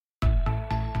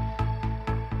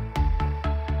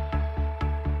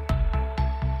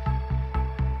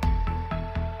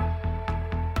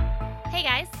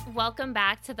Hey guys, welcome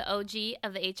back to the OG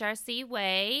of the HRC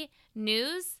Way.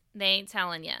 News, they ain't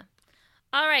telling ya.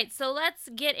 All right, so let's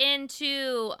get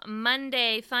into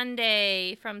Monday Fun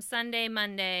Day from Sunday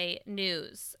Monday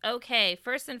news. Okay,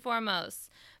 first and foremost,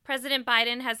 President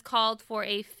Biden has called for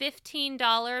a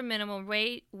 $15 minimum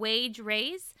wage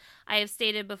raise. I have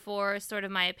stated before sort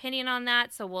of my opinion on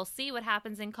that, so we'll see what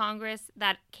happens in Congress.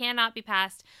 That cannot be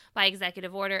passed by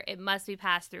executive order. It must be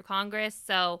passed through Congress,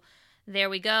 so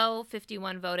there we go.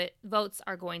 51 votes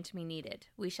are going to be needed.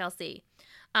 We shall see.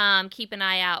 Keep an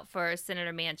eye out for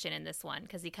Senator Manchin in this one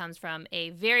because he comes from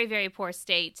a very, very poor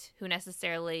state who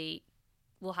necessarily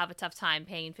will have a tough time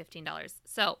paying $15.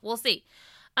 So we'll see.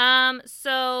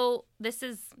 So this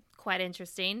is quite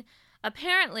interesting.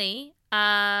 Apparently,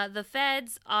 the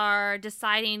feds are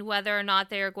deciding whether or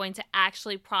not they are going to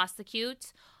actually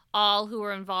prosecute all who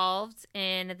were involved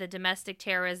in the domestic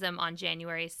terrorism on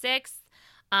January 6th.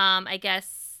 I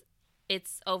guess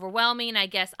it's overwhelming.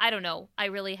 I don't know. I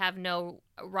really have no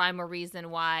rhyme or reason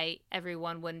why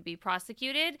everyone wouldn't be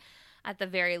prosecuted at the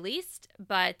very least,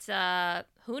 but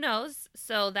who knows?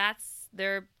 So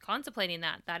they're contemplating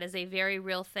that. That is a very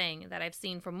real thing that I've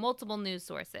seen from multiple news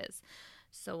sources.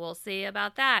 So we'll see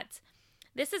about that.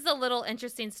 This is a little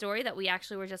interesting story that we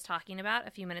actually were just talking about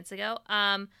a few minutes ago.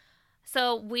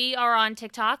 So we are on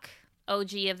TikTok.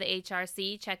 OG of the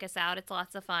HRC. Check us out. It's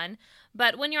lots of fun.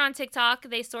 But when you're on TikTok,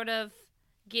 they sort of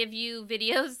give you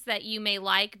videos that you may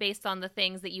like based on the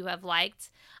things that you have liked.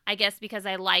 I guess because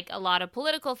I like a lot of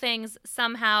political things,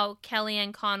 somehow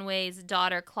Kellyanne Conway's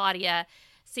daughter, Claudia,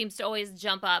 seems to always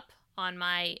jump up on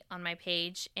my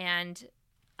page, and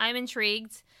I'm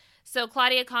intrigued. So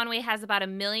Claudia Conway has about 1.5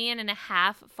 million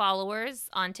followers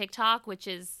on TikTok, which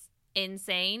is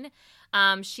insane.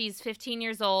 She's 15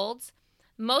 years old.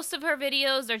 Most of her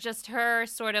videos are just her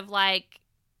sort of like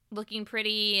looking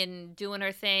pretty and doing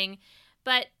her thing.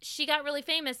 But she got really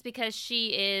famous because she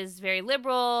is very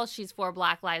liberal. She's for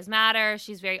Black Lives Matter.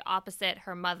 She's very opposite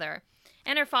her mother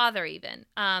and her father even,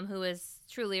 who is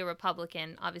truly a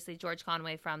Republican, obviously George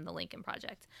Conway from the Lincoln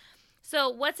Project. So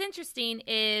what's interesting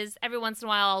is every once in a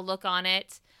while I'll look on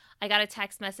it. I got a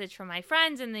text message from my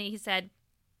friend and he said,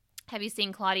 "Have you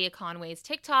seen Claudia Conway's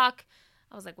TikTok?"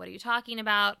 I was like, "What are you talking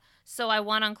about?" So I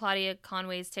went on Claudia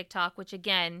Conway's TikTok, which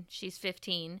again, she's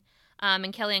 15.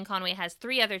 And Kellyanne Conway has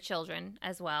 3 other children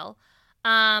as well.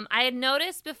 I had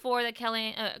noticed before that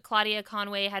Claudia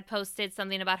Conway had posted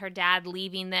something about her dad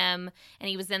leaving them,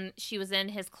 and she was in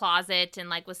his closet and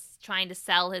like was trying to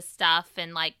sell his stuff,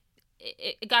 and like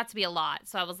it got to be a lot.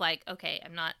 So I was like, okay,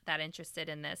 I'm not that interested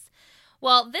in this.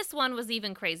 Well, this one was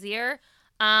even crazier.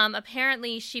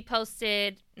 Apparently she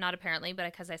posted, not apparently,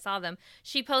 but because I saw them,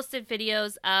 she posted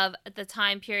videos of the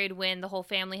time period when the whole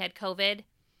family had COVID,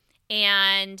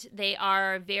 and they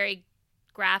are very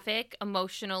graphic,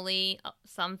 emotionally,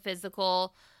 some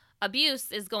physical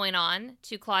abuse is going on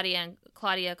to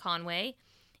Claudia Conway.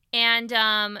 And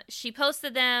she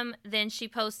posted them, then she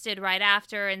posted right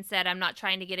after and said, "I'm not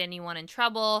trying to get anyone in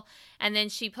trouble." And then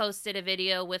she posted a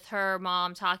video with her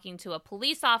mom talking to a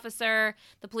police officer.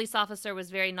 The police officer was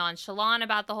very nonchalant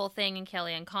about the whole thing, and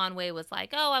Kellyanne Conway was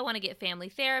like, "Oh, I want to get family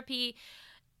therapy."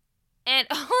 And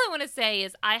all I want to say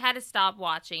is I had to stop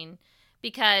watching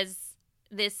because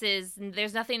there's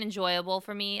nothing enjoyable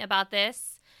for me about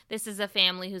this. This is a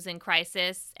family who's in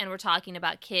crisis, and we're talking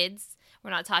about kids. We're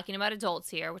not talking about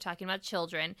adults here. We're talking about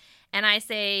children. And I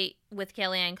say with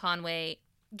Kellyanne Conway,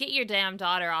 get your damn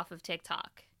daughter off of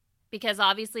TikTok. Because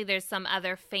obviously there's some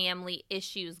other family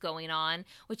issues going on,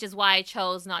 which is why I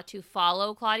chose not to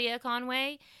follow Claudia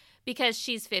Conway, because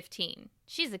she's 15.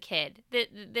 She's a kid.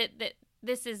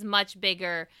 This is much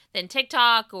bigger than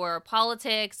TikTok or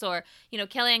politics or,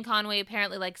 Kellyanne Conway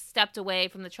apparently like stepped away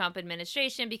from the Trump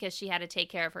administration because she had to take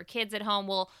care of her kids at home.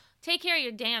 Well, take care of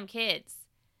your damn kids.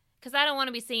 Because I don't want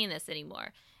to be seeing this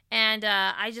anymore. And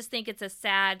I just think it's a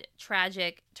sad,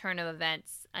 tragic turn of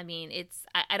events. I mean,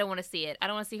 I don't want to see it. I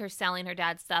don't want to see her selling her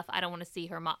dad's stuff. I don't want to see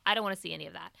her mom. I don't want to see any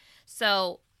of that.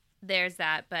 So there's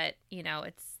that. But,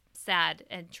 it's sad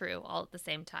and true all at the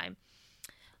same time.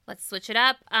 Let's switch it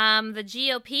up. The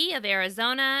GOP of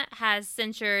Arizona has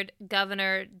censured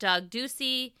Governor Doug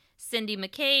Ducey, Cindy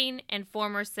McCain, and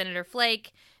former Senator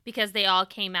Flake because they all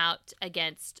came out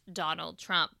against Donald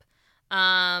Trump.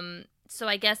 So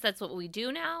I guess that's what we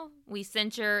do now. We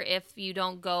censure if you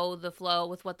don't go the flow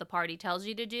with what the party tells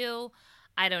you to do.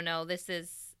 I don't know. This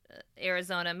is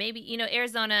Arizona. Maybe,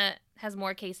 Arizona has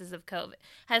more cases of COVID,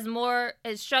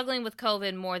 is struggling with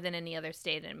COVID more than any other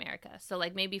state in America. So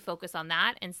like maybe focus on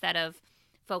that instead of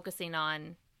focusing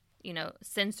on,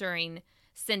 censoring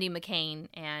Cindy McCain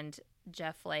and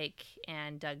Jeff Flake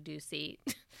and Doug Ducey.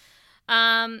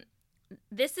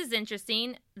 This is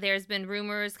interesting. There's been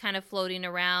rumors kind of floating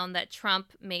around that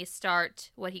Trump may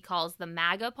start what he calls the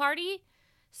MAGA party.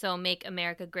 So Make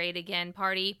America Great Again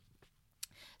party.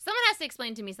 Someone has to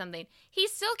explain to me something. He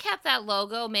still kept that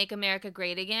logo, Make America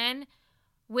Great Again,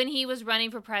 when he was running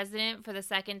for president for the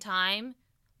second time.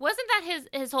 Wasn't that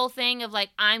his whole thing of like,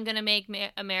 I'm going to make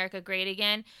America great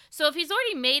again? So if he's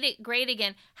already made it great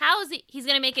again, how is he's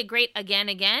going to make it great again?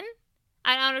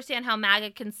 I don't understand how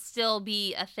MAGA can still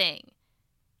be a thing.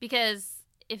 Because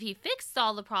if he fixed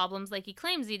all the problems like he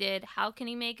claims he did, how can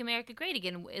he make America great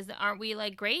again? Aren't we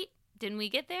like great? Didn't we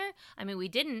get there? I mean, we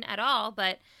didn't at all,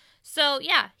 but so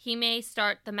yeah, he may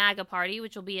start the MAGA party,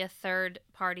 which will be a third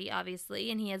party, obviously,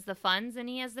 and he has the funds and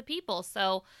he has the people.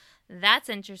 So that's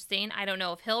interesting. I don't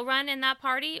know if he'll run in that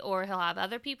party or he'll have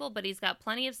other people, but he's got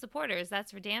plenty of supporters.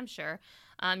 That's for damn sure.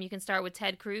 You can start with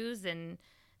Ted Cruz and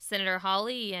Senator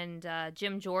Hawley and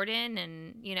Jim Jordan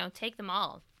and, take them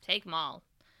all. Take them all.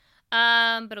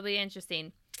 But it'll be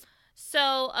interesting.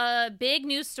 So a big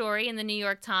news story in the New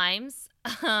York Times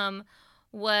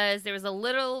was there was a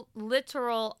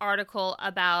literal article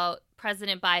about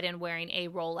President Biden wearing a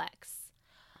Rolex.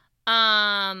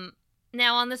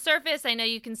 Now, on the surface, I know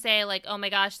you can say, like, oh my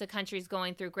gosh, the country's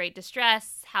going through great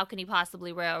distress. How can he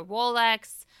possibly wear a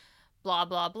Rolex? Blah,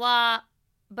 blah, blah.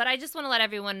 But I just want to let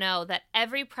everyone know that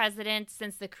every president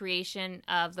since the creation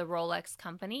of the Rolex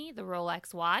company, the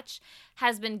Rolex watch,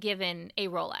 has been given a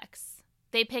Rolex.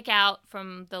 They pick out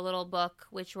from the little book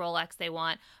which Rolex they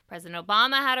want. President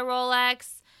Obama had a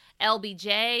Rolex.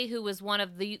 LBJ, who was one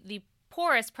of the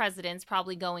poorest presidents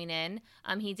probably going in,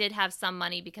 he did have some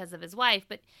money because of his wife,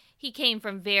 but he came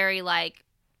from very,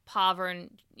 poverty,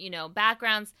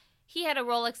 backgrounds. He had a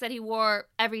Rolex that he wore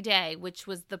every day, which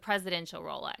was the presidential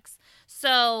Rolex.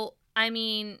 So, I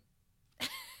mean,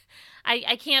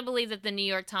 I can't believe that the New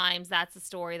York Times, that's the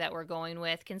story that we're going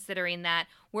with, considering that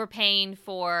we're paying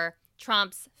for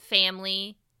Trump's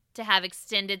family to have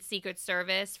extended Secret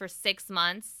Service for 6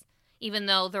 months, even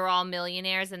though they're all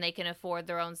millionaires and they can afford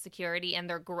their own security and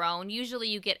they're grown. Usually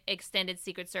you get extended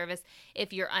Secret Service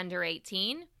if you're under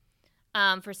 18.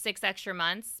 For 6 extra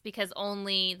months, because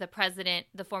only the president,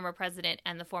 the former president,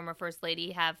 and the former first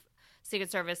lady have Secret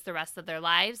Service the rest of their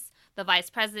lives. The vice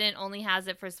president only has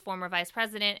it for his former vice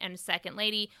president, and second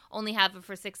lady only have it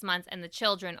for 6 months, and the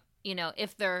children,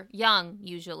 if they're young,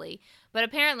 usually. But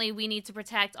apparently we need to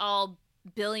protect all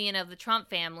billion of the Trump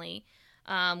family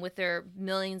with their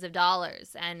millions of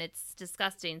dollars, and it's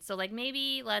disgusting. So,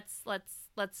 maybe let's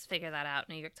figure that out,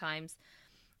 New York Times.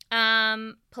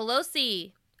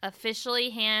 Pelosi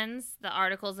officially hands the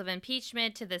articles of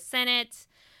impeachment to the Senate.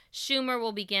 Schumer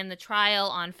will begin the trial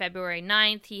on February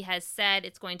 9th. He has said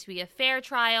it's going to be a fair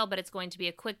trial, but it's going to be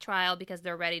a quick trial because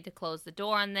they're ready to close the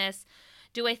door on this.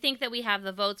 Do I think that we have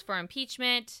the votes for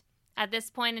impeachment at this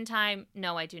point in time?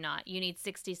 No, I do not. You need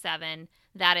 67.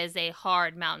 That is a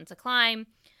hard mountain to climb.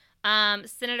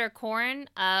 Senator Cornyn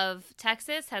of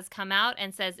Texas has come out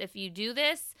and says if you do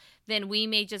this, then we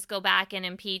may just go back and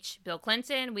impeach Bill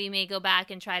Clinton. We may go back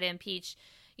and try to impeach,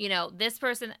 this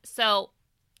person. So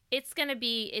it's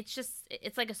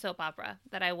like a soap opera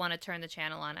that I want to turn the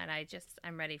channel on, and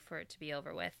I'm ready for it to be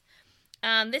over with.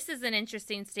 This is an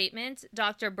interesting statement.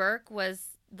 Dr. Burke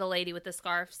was the lady with the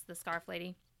scarf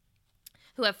lady,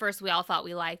 who at first we all thought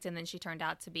we liked, and then she turned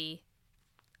out to be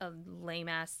a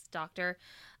lame-ass doctor.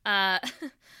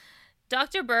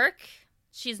 Dr. Burke,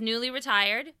 she's newly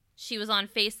retired. She was on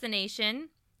Face the Nation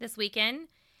this weekend,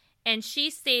 and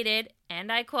she stated,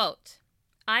 and I quote,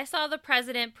 "I saw the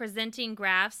president presenting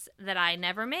graphs that I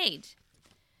never made."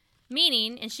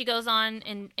 Meaning, and she goes on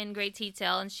in great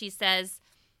detail, and she says,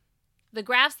 the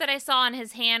graphs that I saw in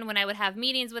his hand when I would have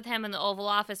meetings with him in the Oval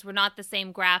Office were not the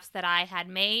same graphs that I had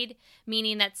made,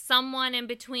 meaning that someone in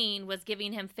between was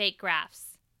giving him fake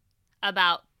graphs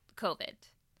about COVID.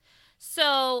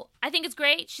 So I think it's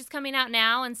great. She's coming out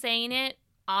now and saying it.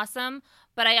 Awesome.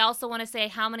 But I also want to say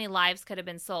how many lives could have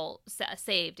been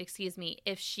saved,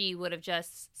 if she would have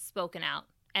just spoken out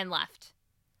and left.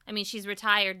 I mean, she's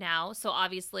retired now, so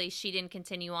obviously she didn't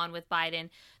continue on with Biden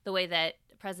the way that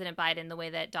President Biden, the way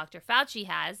that Dr. Fauci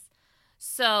has.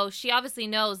 So she obviously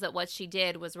knows that what she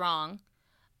did was wrong.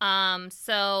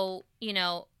 So,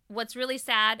 what's really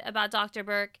sad about Dr.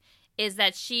 Burke is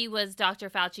that she was Dr.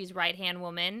 Fauci's right-hand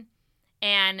woman.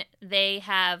 And they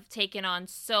have taken on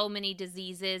so many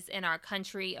diseases in our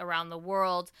country, around the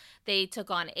world. They took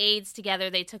on AIDS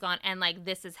together. And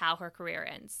this is how her career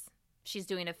ends. She's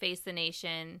doing a Face the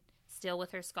Nation, still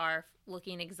with her scarf,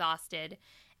 looking exhausted.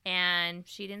 And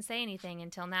she didn't say anything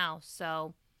until now.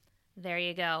 So there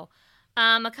you go.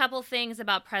 A couple things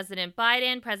about President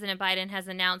Biden. President Biden has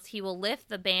announced he will lift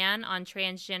the ban on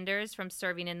transgenders from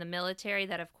serving in the military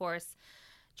that, of course,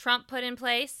 Trump put in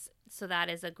place. So that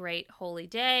is a great holy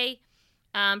day.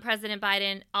 President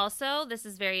Biden also, this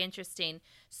is very interesting.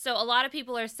 So a lot of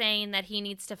people are saying that he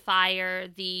needs to fire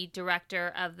the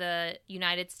director of the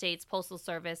United States Postal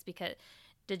Service, because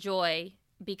DeJoy,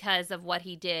 because of what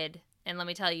he did. And let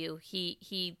me tell you,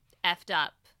 he effed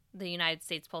up the United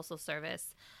States Postal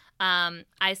Service.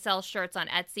 I sell shirts on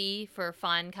Etsy for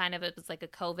fun, kind of. It was like a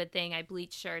COVID thing. I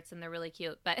bleach shirts and they're really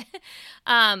cute. But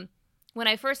when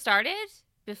I first started,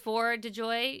 before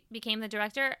DeJoy became the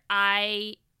director,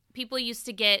 people used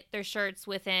to get their shirts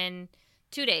within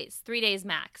 2 days, 3 days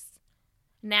max.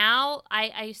 Now,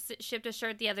 I shipped a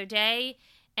shirt the other day,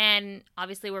 and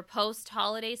obviously we're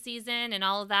post-holiday season and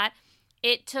all of that.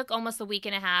 It took almost a week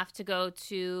and a half to go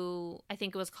to, I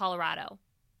think it was Colorado.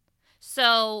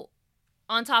 So,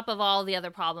 on top of all the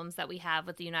other problems that we have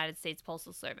with the United States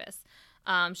Postal Service,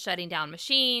 shutting down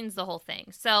machines, the whole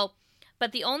thing. So,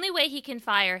 but the only way he can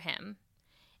fire him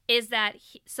is that,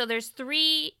 so there's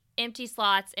 3 empty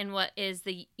slots in what is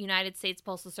the United States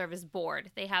Postal Service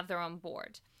board. They have their own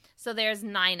board. So there's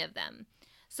 9 of them.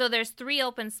 So there's 3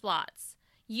 open slots.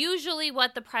 Usually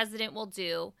what the president will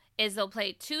do is they'll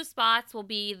play 2 spots will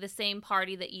be the same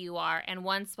party that you are, and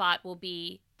 1 spot will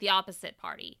be the opposite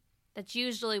party. That's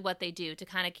usually what they do to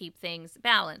kind of keep things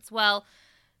balanced. Well,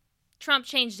 Trump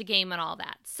changed the game and all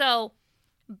that. So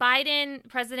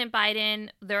President Biden,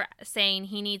 they're saying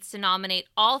he needs to nominate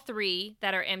all 3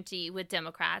 that are empty with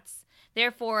Democrats.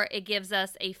 Therefore, it gives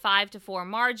us a 5-4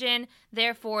 margin.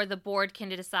 Therefore, the board can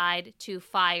decide to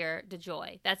fire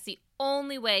DeJoy. That's the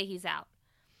only way he's out.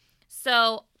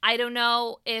 So I don't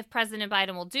know if President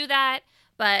Biden will do that,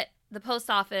 but the post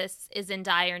office is in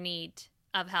dire need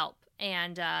of help.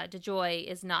 And DeJoy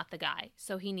is not the guy,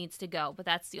 so he needs to go. But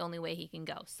that's the only way he can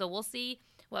go. So we'll see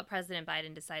what President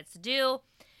Biden decides to do.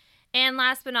 And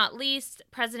last but not least,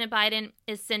 President Biden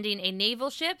is sending a naval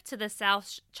ship to the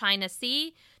South China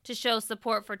Sea to show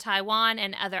support for Taiwan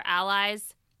and other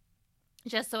allies.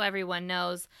 Just so everyone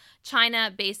knows,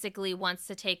 China basically wants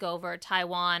to take over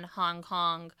Taiwan, Hong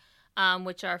Kong,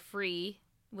 which are free,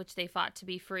 which they fought to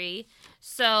be free.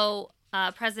 So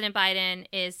President Biden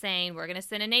is saying we're going to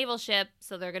send a naval ship,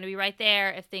 so they're going to be right there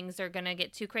if things are going to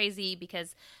get too crazy,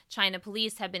 because China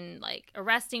police have been like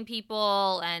arresting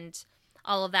people and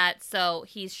all of that. So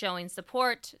he's showing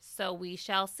support. So we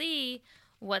shall see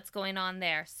what's going on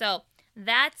there. So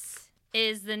that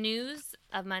is the news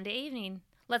of Monday evening.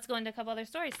 Let's go into a couple other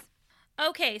stories.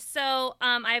 Okay, so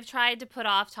I've tried to put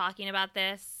off talking about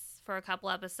this for a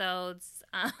couple episodes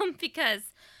because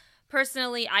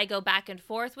personally I go back and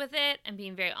forth with it. I'm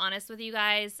being very honest with you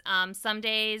guys. Some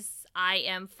days I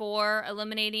am for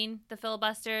eliminating the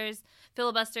filibuster.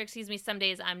 Some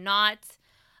days I'm not.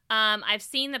 I've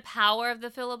seen the power of the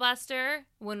filibuster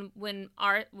when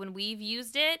we've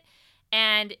used it,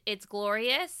 and it's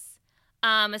glorious,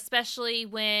 especially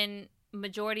when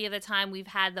majority of the time we've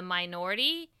had the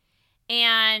minority,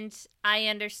 and I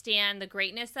understand the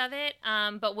greatness of it.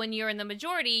 But when you're in the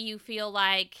majority, you feel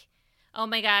like, oh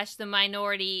my gosh, the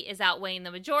minority is outweighing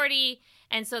the majority,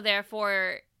 and so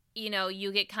therefore,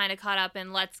 you get kind of caught up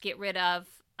in let's get rid of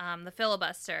the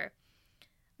filibuster.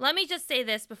 Let me just say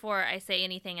this before I say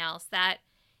anything else, that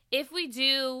if we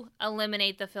do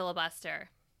eliminate the filibuster,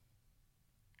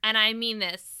 and I mean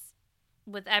this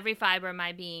with every fiber of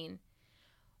my being,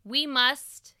 we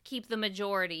must keep the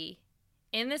majority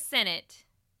in the Senate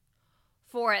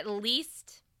for at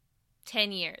least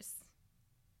 10 years.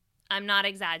 I'm not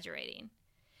exaggerating.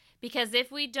 Because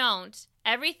if we don't,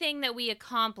 everything that we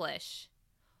accomplish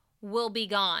will be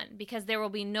gone, because there will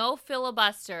be no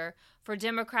filibuster for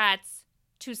Democrats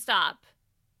to stop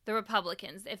the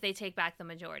Republicans if they take back the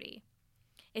majority.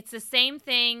 It's the same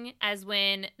thing as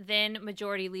when then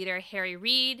Majority Leader Harry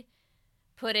Reid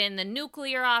put in the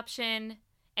nuclear option,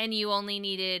 and you only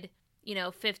needed,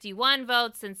 51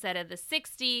 votes instead of the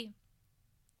 60,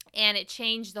 and it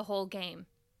changed the whole game.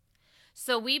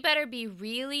 So we better be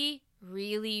really,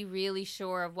 really, really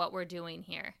sure of what we're doing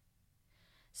here.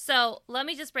 So let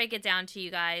me just break it down to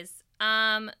you guys.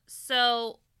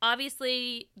 So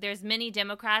obviously, there's many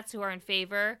Democrats who are in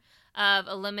favor of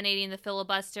eliminating the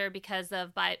filibuster because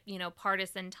of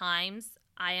partisan times.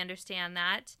 I understand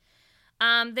that.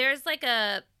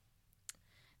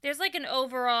 There's an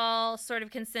overall sort of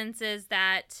consensus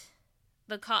that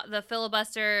the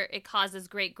filibuster, it causes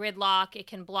great gridlock. It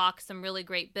can block some really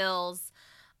great bills.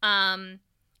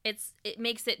 It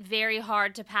makes it very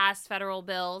hard to pass federal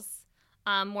bills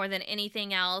more than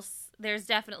anything else. There's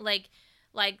definitely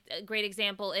like a great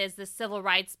example is the Civil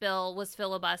Rights Bill was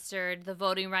filibustered. The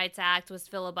Voting Rights Act was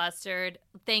filibustered.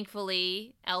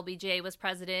 Thankfully, LBJ was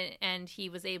president and he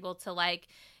was able to like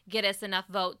get us enough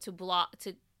vote to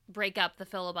break up the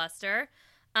filibuster.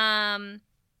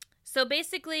 So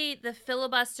basically the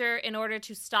filibuster, in order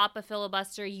to stop a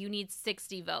filibuster, you need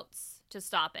 60 votes to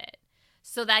stop it.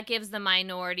 So that gives the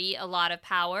minority a lot of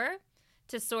power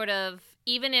to sort of,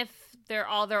 even if their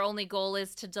only goal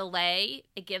is to delay,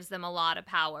 it gives them a lot of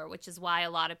power, which is why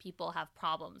a lot of people have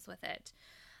problems with it.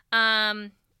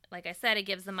 Like I said, it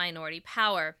gives the minority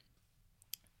power.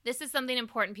 This is something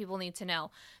important people need to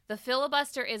know. The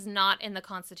filibuster is not in the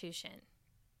Constitution.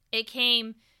 It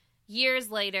came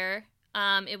years later.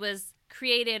 It was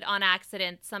created on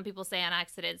accident. Some people say on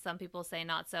accident, some people say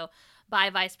not so, by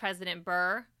Vice President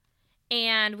Burr.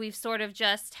 And we've sort of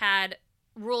just had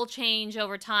rule change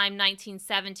over time.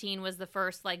 1917 was the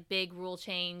first like big rule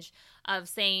change of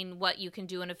saying what you can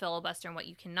do in a filibuster and what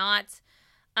you cannot.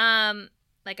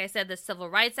 Like I said, the Civil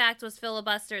Rights Act was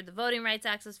filibustered. The Voting Rights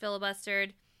Act was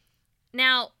filibustered.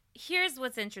 Now, here's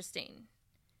what's interesting.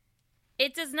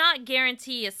 It does not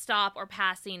guarantee a stop or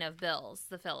passing of bills,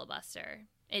 the filibuster.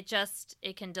 It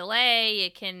can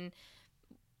delay,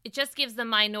 it just gives the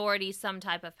minority some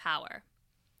type of power.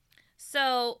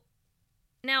 So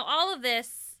now all of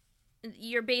this,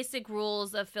 your basic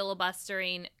rules of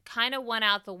filibustering kind of went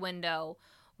out the window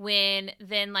when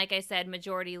then, like I said,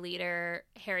 Majority Leader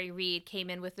Harry Reid came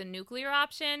in with the nuclear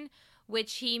option,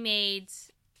 which he made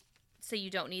so you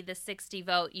don't need the 60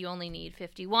 vote, you only need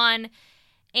 51.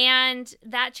 And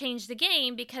that changed the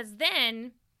game because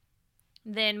then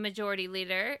Majority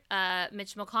Leader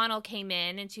Mitch McConnell came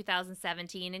in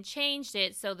 2017 and changed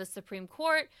it so the Supreme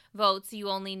Court votes you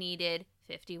only needed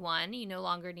 51. You no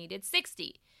longer needed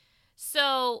 60.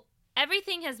 So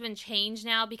everything has been changed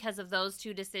now because of those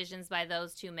two decisions by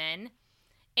those two men.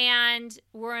 And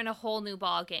we're in a whole new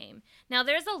ball game. Now,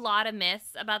 there's a lot of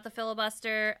myths about the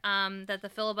filibuster, that the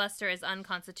filibuster is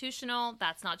unconstitutional.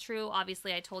 That's not true.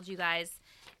 Obviously, I told you guys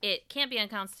it can't be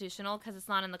unconstitutional because it's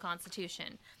not in the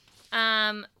Constitution.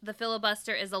 The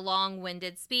filibuster is a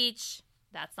long-winded speech.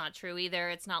 That's not true either.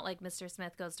 It's not like Mr.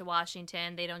 Smith goes to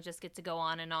Washington. They don't just get to go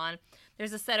on and on.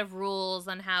 There's a set of rules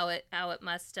on how it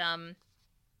must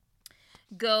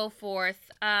go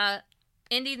forth.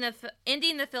 Ending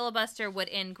the filibuster would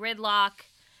end gridlock.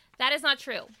 That is not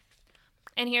true.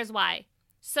 And here's why.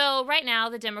 So right now,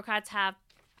 the Democrats have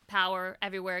power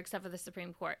everywhere except for the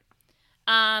Supreme Court.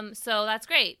 So that's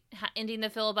great. Ending the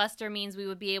filibuster means we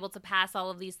would be able to pass all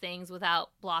of these things without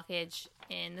blockage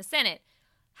in the Senate.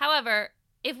 However,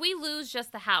 if we lose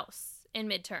just the House in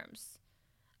midterms,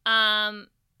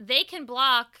 they can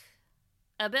block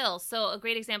a bill. So a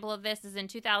great example of this is in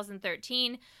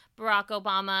 2013, Barack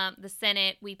Obama, the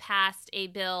Senate, we passed a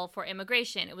bill for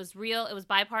immigration. It was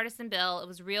bipartisan bill. It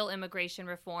was real immigration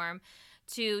reform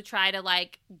to try to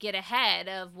like get ahead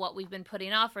of what we've been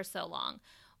putting off for so long.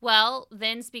 Well,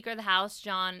 then Speaker of the House,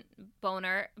 John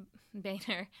Boehner,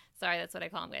 sorry, that's what I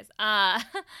call him, guys.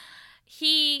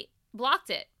 He blocked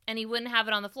it and he wouldn't have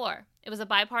it on the floor. It was a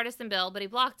bipartisan bill, but he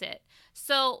blocked it.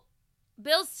 So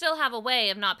bills still have a way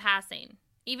of not passing.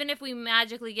 Even if we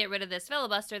magically get rid of this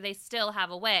filibuster, they still have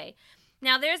a way.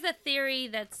 Now, there's a theory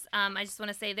that's, I just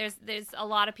want to say, there's a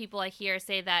lot of people I hear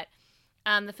say that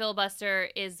the filibuster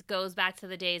goes back to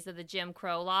the days of the Jim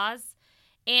Crow laws,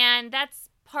 and that's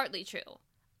partly true.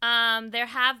 There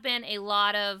have been a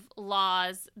lot of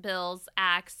laws, bills,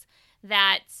 acts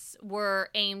that were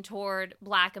aimed toward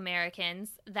Black Americans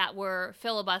that were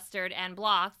filibustered and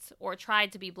blocked or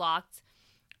tried to be blocked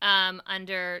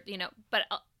under,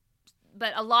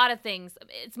 but a lot of things,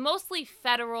 it's mostly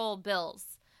federal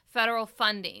bills, federal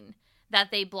funding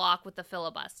that they block with the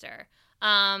filibuster.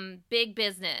 Big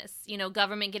business,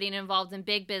 government getting involved in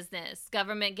big business,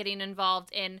 government getting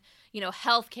involved in,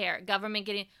 healthcare,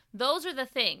 those are the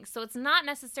things. So it's not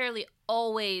necessarily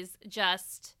always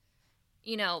just,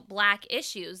 Black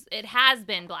issues. It has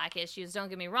been Black issues, don't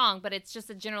get me wrong, but it's just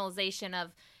a generalization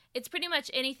of, it's pretty much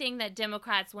anything that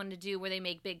Democrats want to do where they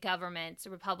make big government.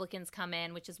 Republicans come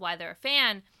in, which is why they're a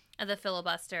fan of the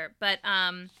filibuster. But,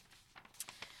 and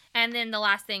then the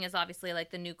last thing is obviously like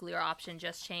the nuclear option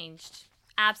just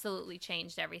absolutely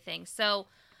changed everything. So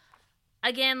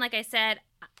again, like I said,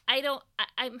 I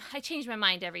change my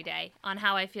mind every day on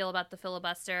how I feel about the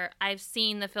filibuster. I've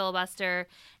seen the filibuster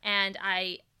and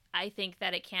I think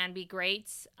that it can be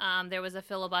great. There was a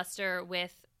filibuster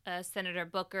with Senator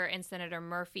Booker and Senator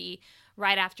Murphy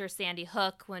right after Sandy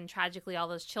Hook, when tragically all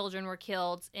those children were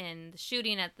killed in the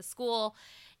shooting at the school.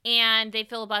 And they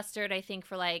filibustered, I think,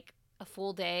 for like a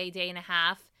full day and a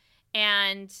half.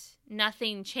 and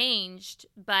nothing changed,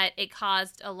 but it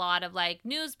caused a lot of like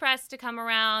news press to come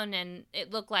around, and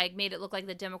made it look like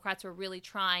the Democrats were really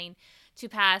trying to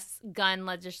pass gun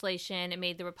legislation. It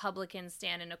made the Republicans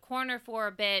stand in a corner for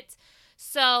a bit.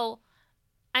 So,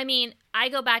 I mean, I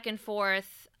go back and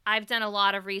forth. I've done a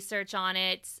lot of research on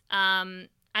it. I'm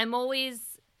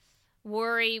always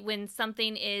worried when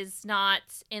something is not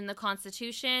in the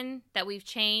Constitution that we've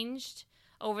changed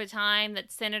over time,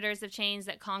 that senators have changed,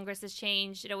 that Congress has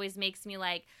changed. It always makes me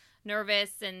like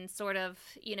nervous and sort of,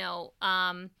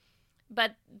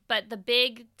 but the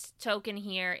big token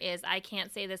here is, I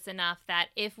can't say this enough, that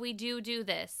if we do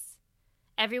this,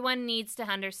 everyone needs to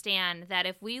understand that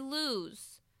if we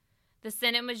lose the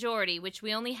Senate majority, which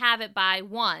we only have it by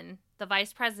one, the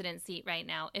vice president seat right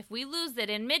now, if we lose it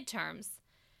in midterms,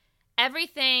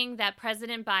 everything that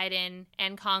President Biden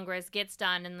and Congress gets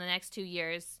done in the next 2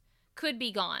 years could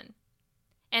be gone.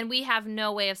 And we have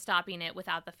no way of stopping it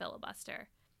without the filibuster.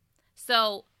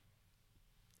 So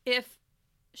if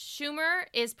Schumer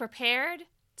is prepared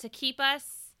to keep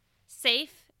us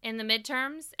safe in the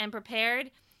midterms and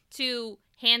prepared to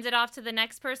hand it off to the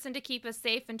next person to keep us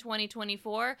safe in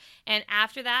 2024, and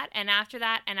after that, and after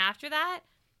that, and after that,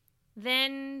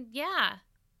 then yeah.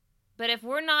 But if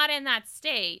we're not in that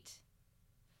state,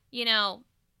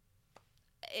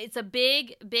 it's a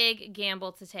big, big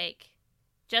gamble to take.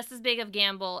 Just as big of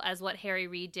gamble as what Harry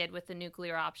Reid did with the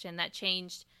nuclear option. That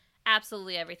changed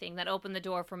absolutely everything. That opened the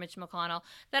door for Mitch McConnell.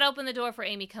 That opened the door for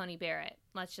Amy Coney Barrett.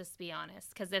 Let's just be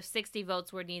honest. Because if 60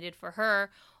 votes were needed for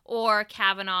her or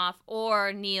Kavanaugh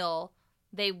or Neal,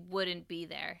 they wouldn't be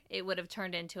there. It would have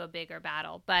turned into a bigger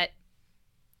battle. But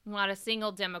not a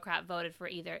single Democrat voted for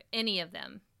any of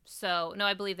them. So, no,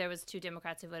 I believe there was 2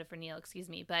 Democrats who voted for Neal,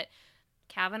 but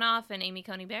Kavanaugh and Amy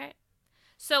Coney Barrett.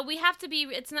 So we have to be,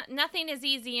 nothing is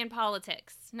easy in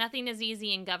politics. Nothing is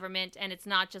easy in government, and it's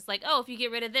not just like, oh, if you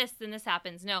get rid of this, then this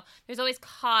happens. No, there's always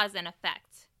cause and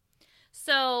effect.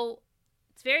 So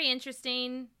it's very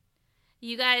interesting.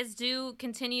 You guys do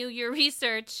continue your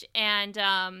research, and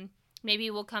maybe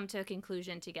we'll come to a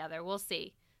conclusion together. We'll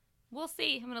see. We'll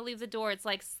see. I'm going to leave the door. It's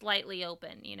like slightly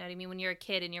open. You know what I mean? When you're a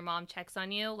kid and your mom checks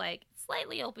on you, like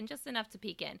slightly open, just enough to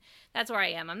peek in. That's where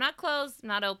I am. I'm not closed,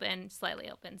 not open, slightly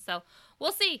open. So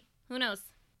we'll see. Who knows?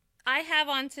 I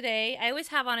always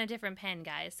have on a different pen,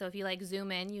 guys. So if you like zoom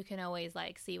in, you can always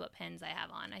like see what pens I have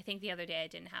on. I think the other day I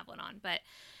didn't have one on. But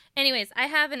anyways, I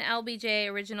have an LBJ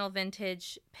original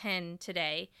vintage pen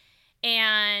today.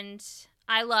 And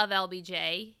I love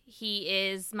LBJ. He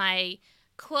is my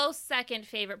close second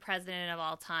favorite president of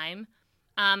all time.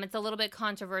 It's a little bit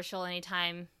controversial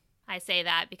anytime I say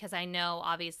that, because I know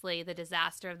obviously the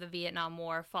disaster of the Vietnam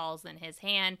War falls in his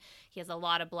hand. He has a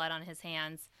lot of blood on his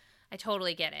hands. I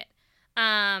totally get it.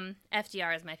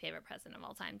 FDR is my favorite president of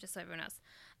all time, just so everyone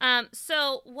knows.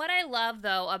 So what I love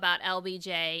though about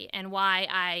LBJ and why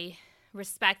I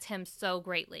respect him so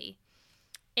greatly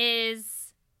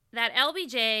is that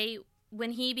LBJ,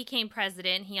 when he became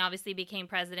president, he obviously became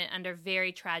president under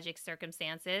very tragic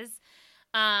circumstances.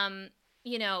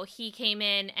 He came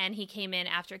in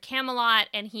after Camelot,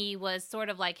 and he was sort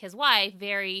of like his wife,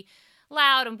 very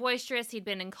loud and boisterous. He'd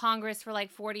been in Congress for like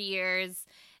 40 years,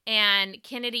 and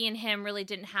Kennedy and him really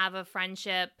didn't have a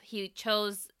friendship. He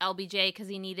chose LBJ because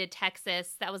he needed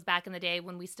Texas. That was back in the day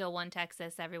when we still won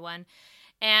Texas, everyone.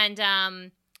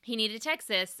 And he needed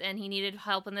Texas, and he needed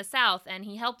help in the South, and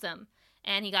he helped him.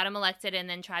 And he got him elected, and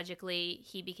then tragically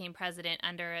he became president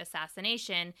under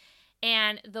assassination.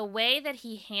 And the way that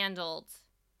he handled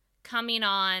coming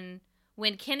on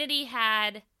when Kennedy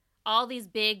had all these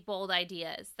big, bold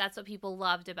ideas, that's what people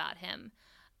loved about him.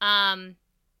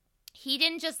 He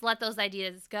didn't just let those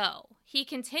ideas go. He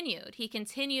continued. He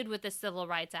continued with the Civil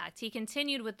Rights Act. He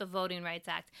continued with the Voting Rights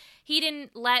Act. He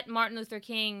didn't let Martin Luther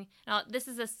King, now this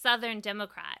is a Southern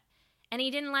Democrat, and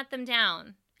he didn't let them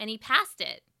down, and he passed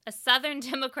it. A Southern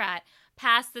Democrat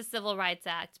passed the Civil Rights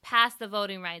Act, passed the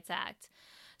Voting Rights Act.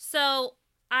 So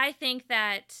I think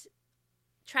that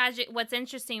what's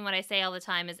interesting, what I say all the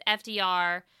time, is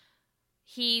FDR,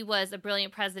 he was a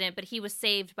brilliant president, but he was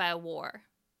saved by a war.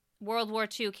 World War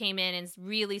II came in and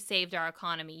really saved our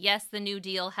economy. Yes, the New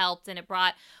Deal helped, and it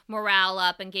brought morale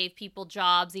up and gave people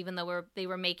jobs, even though they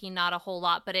were making not a whole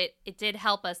lot. But it did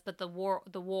help us. But the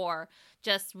war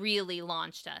just really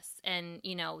launched us. And,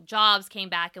 jobs came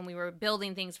back, and we were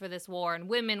building things for this war, and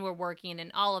women were working,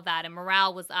 and all of that. And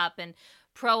morale was up, and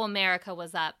pro-America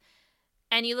was up.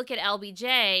 And you look at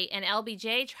LBJ, and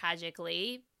LBJ,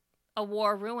 tragically, a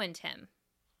war ruined him.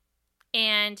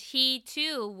 And he,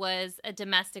 too, was a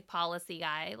domestic policy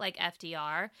guy like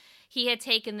FDR. He had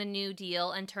taken the New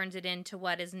Deal and turned it into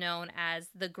what is known as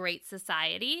the Great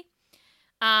Society.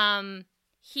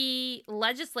 He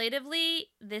legislatively,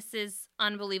 this is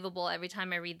unbelievable every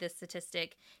time I read this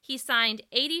statistic, he signed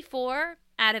 84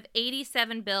 out of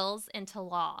 87 bills into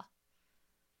law.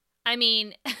 I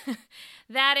mean,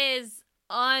 that is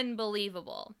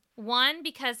unbelievable. One,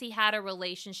 because he had a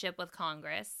relationship with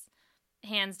Congress,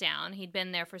 hands down. He'd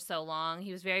been there for so long.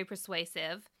 He was very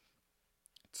persuasive.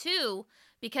 Two,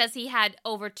 because he had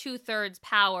over 2/3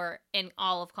 power in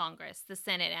all of Congress, the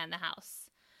Senate and the House.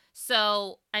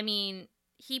 So, I mean,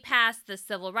 he passed the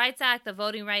Civil Rights Act, the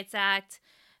Voting Rights Act,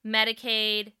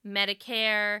 Medicaid,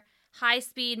 Medicare,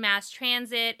 high-speed mass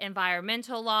transit,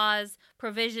 environmental laws,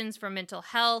 provisions for mental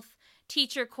health,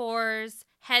 teacher corps,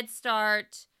 Head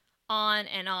Start, on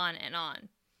and on and on.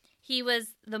 He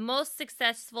was the most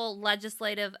successful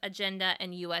legislative agenda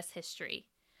in U.S. history.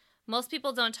 Most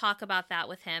people don't talk about that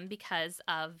with him because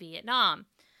of Vietnam.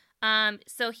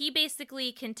 So he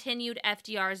basically continued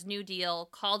FDR's New Deal,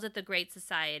 called it the Great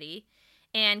Society,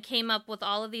 and came up with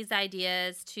all of these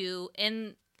ideas to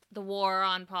end the war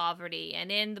on poverty,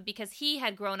 and because he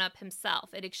had grown up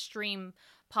himself in extreme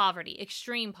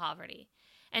poverty.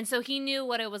 And so he knew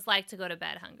what it was like to go to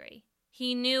bed hungry.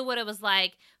 He knew what it was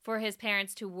like for his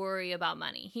parents to worry about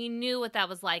money. He knew what that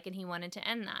was like, and he wanted to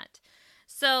end that.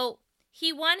 So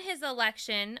he won his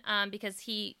election because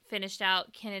he finished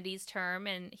out Kennedy's term,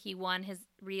 and he won his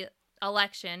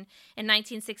re-election in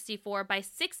 1964 by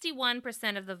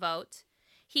 61% of the vote.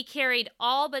 He carried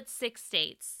all but 6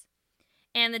 states.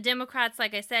 And the Democrats,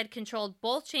 like I said, controlled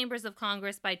both chambers of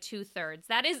Congress by 2/3.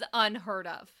 That is unheard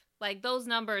of. Like, those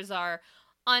numbers are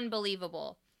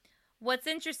unbelievable. What's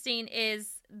interesting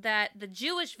is that the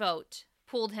Jewish vote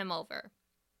pulled him over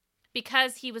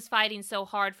because he was fighting so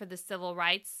hard for the civil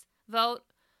rights vote,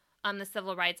 the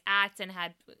Civil Rights Act, and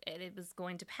it was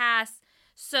going to pass.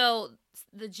 So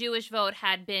the Jewish vote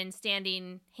had been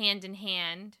standing hand in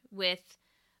hand with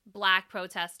Black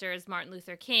protesters, Martin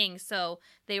Luther King. So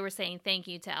they were saying thank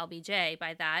you to LBJ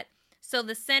by that. So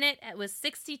the Senate was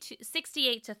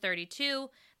 68 to 32.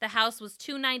 The House was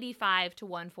 295 to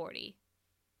 140.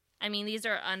 I mean, these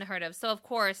are unheard of. So, of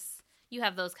course, you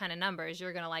have those kind of numbers.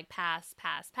 You're going to, pass.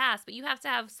 But you have to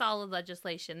have solid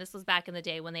legislation. This was back in the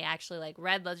day when they actually,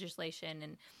 read legislation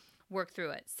and worked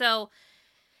through it. So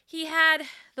he had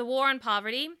the war on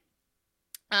poverty.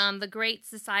 The Great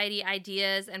Society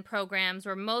ideas and programs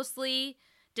were mostly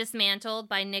dismantled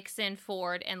by Nixon,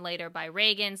 Ford, and later by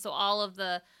Reagan. So all of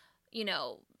the,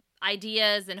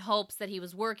 ideas and hopes that he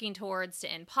was working towards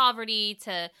to end poverty,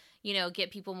 to, get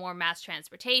people more mass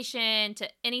transportation, to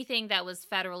anything that was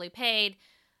federally paid,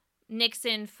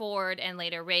 Nixon, Ford, and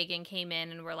later Reagan came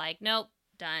in and were like, nope,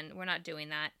 done. We're not doing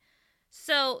that.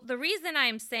 So the reason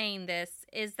I'm saying this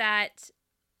is that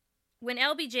when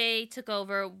LBJ took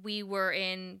over, we were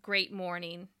in great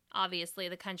mourning. Obviously,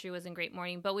 the country was in great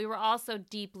mourning, but we were also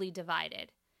deeply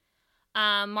divided.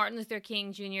 Martin Luther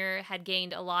King Jr. had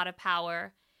gained a lot of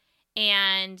power,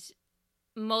 and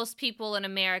most people in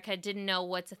America didn't know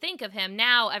what to think of him.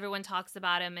 Now everyone talks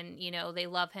about him, and, they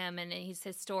love him, and he's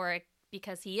historic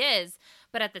because he is.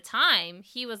 But at the time,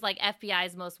 he was like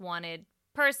FBI's most wanted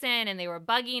person, and they were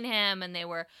bugging him, and they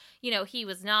were, he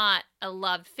was not a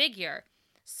loved figure.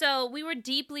 So we were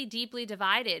deeply, deeply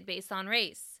divided based on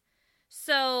race.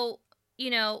 So,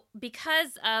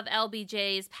 because of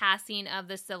LBJ's passing of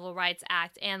the Civil Rights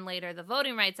Act and later the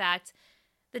Voting Rights Act,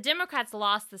 the Democrats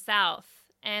lost the South,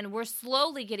 and we're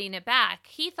slowly getting it back.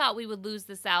 He thought we would lose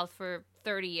the South for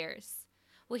 30 years.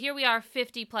 Well, here we are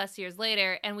 50 plus years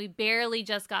later, and we barely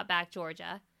just got back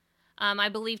Georgia. I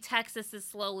believe Texas is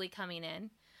slowly coming in.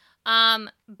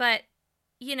 But,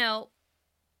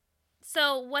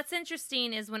 so what's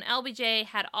interesting is when LBJ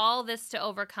had all this to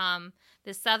overcome,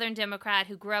 this Southern Democrat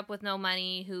who grew up with no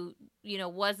money, who,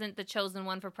 wasn't the chosen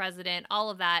one for president, all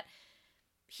of that,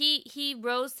 he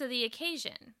rose to the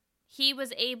occasion. He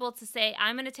was able to say,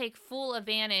 I'm going to take full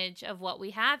advantage of what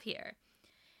we have here.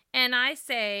 And I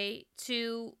say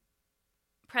to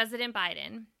President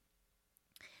Biden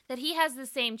that he has the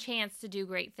same chance to do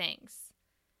great things.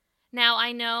 Now,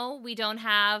 I know we don't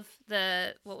have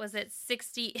the,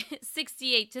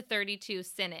 68 to 32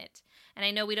 Senate. And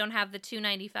I know we don't have the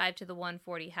 295 to the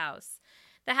 140 House.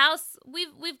 The House,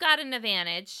 we've got an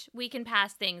advantage. We can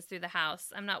pass things through the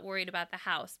House. I'm not worried about the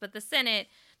House. But the Senate,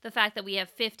 the fact that we have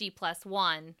 50 plus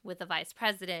 1 with the vice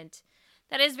president,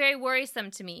 that is very worrisome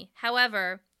to me.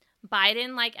 However,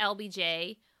 Biden, like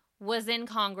LBJ, was in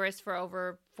Congress for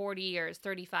over 40 years,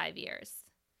 35 years.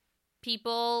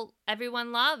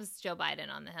 everyone loves Joe Biden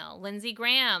on the Hill. Lindsey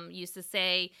Graham used to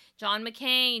say, John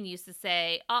McCain used to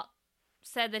say,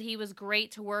 said that he was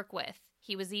great to work with.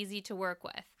 He was easy to work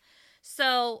with.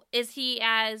 So is he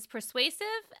as persuasive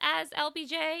as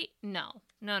LBJ? No.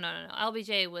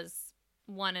 LBJ was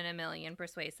 1 in a million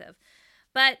persuasive.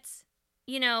 But,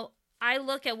 I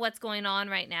look at what's going on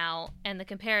right now, and the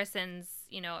comparisons,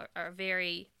 are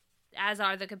very, as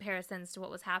are the comparisons to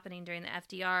what was happening during the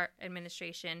FDR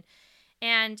administration.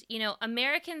 And,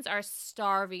 Americans are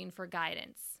starving for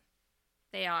guidance.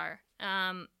 They are.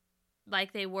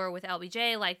 Like they were with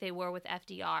LBJ, like they were with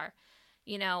FDR.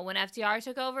 When FDR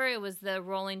took over, it was the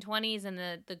roaring 20s and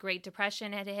the Great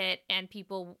Depression had hit, and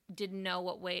people didn't know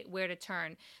where to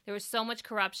turn. There was so much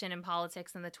corruption in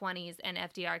politics in the 20s, and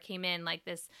FDR came in like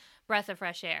this breath of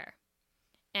fresh air.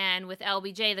 And with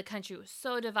LBJ, the country was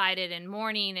so divided and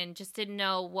mourning and just didn't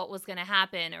know what was going to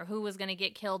happen or who was going to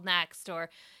get killed next or,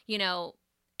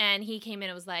 and he came in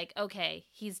and was like, okay,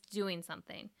 he's doing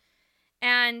something.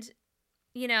 And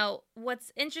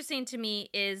what's interesting to me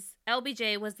is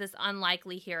LBJ was this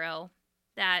unlikely hero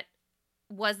that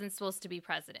wasn't supposed to be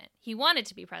president. He wanted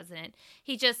to be president.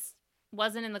 He just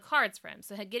wasn't in the cards for him.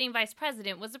 So getting vice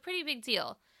president was a pretty big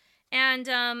deal. And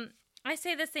I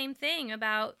say the same thing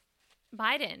about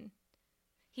Biden.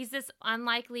 He's this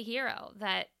unlikely hero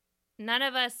that none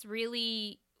of us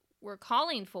really were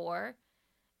calling for,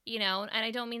 and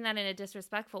I don't mean that in a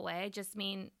disrespectful way. I just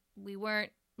mean we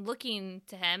weren't looking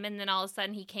to him, and then all of a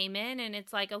sudden he came in, and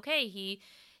it's like, okay, he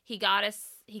got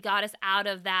us out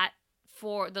of that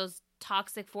for those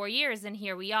toxic 4 years, and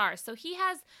here we are. So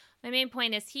my main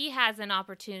point is he has an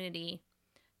opportunity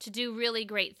to do really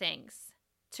great things,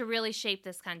 to really shape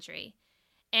this country,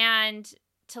 and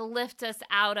to lift us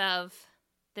out of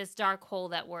this dark hole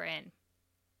that we're in.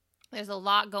 There's a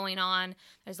lot going on.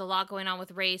 There's a lot going on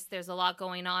with race. There's a lot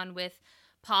going on with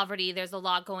poverty. There's a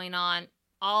lot going on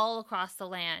all across the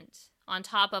land, on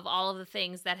top of all of the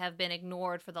things that have been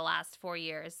ignored for the last 4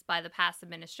 years by the past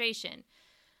administration.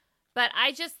 But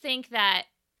I just think that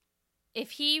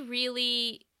if he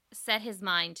really set his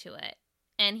mind to it,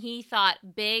 and he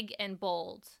thought big and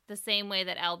bold the same way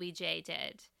that LBJ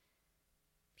did,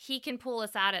 he can pull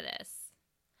us out of this.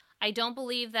 I don't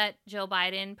believe that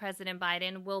President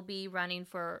Biden, will be running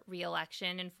for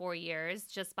re-election in 4 years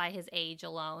just by his age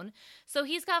alone. So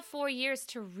he's got 4 years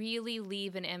to really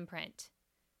leave an imprint.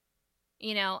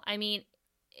 It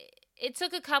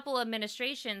took a couple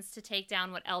administrations to take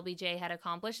down what LBJ had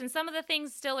accomplished, and some of the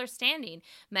things still are standing.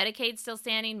 Medicaid's still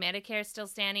standing, Medicare's still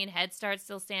standing, Head Start's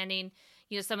still standing.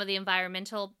 Some of the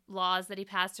environmental laws that he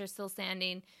passed are still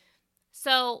standing.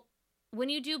 So when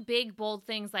you do big, bold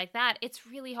things like that, it's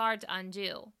really hard to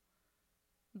undo.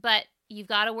 But you've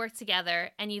got to work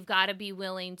together, and you've got to be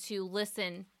willing to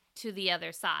listen to the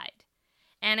other side.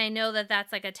 And I know that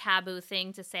that's like a taboo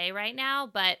thing to say right now,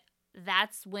 but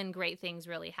that's when great things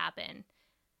really happen.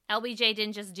 LBJ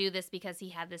didn't just do this because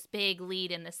he had this big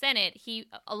lead in the Senate.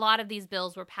 A lot of these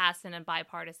bills were passed in a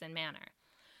bipartisan manner.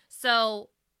 So,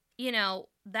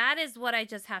 that is what I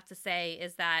just have to say,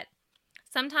 is that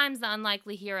sometimes the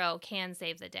unlikely hero can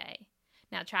save the day.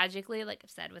 Now, tragically, like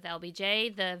I've said with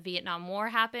LBJ, the Vietnam War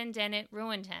happened and it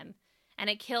ruined him and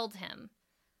it killed him,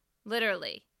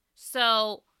 literally.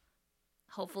 So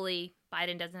hopefully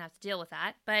Biden doesn't have to deal with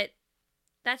that. But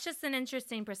that's just an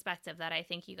interesting perspective that I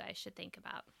think you guys should think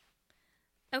about.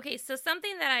 Okay, so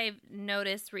something that I've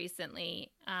noticed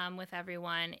recently with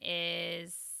everyone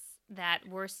is that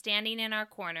we're standing in our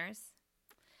corners.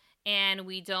 And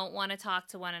we don't want to talk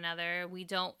to one another.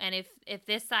 And if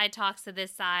this side talks to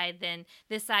this side, then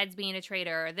this side's being a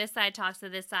traitor. Or this side talks to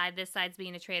this side's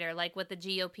being a traitor. Like what the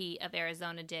GOP of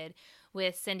Arizona did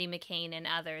with Cindy McCain and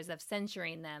others, of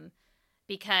censuring them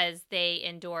because they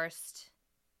endorsed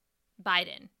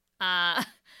Biden.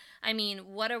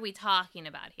 What are we talking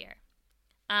about here?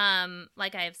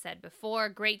 Like I have said before,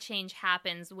 great change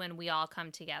happens when we all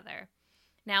come together.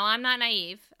 Now, I'm not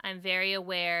naive. I'm very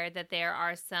aware that there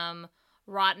are some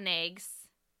rotten eggs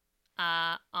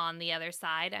on the other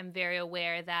side. I'm very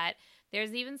aware that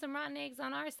there's even some rotten eggs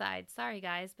on our side. Sorry,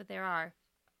 guys, but there are.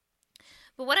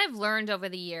 But what I've learned over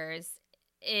the years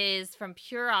is, from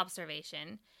pure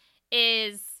observation,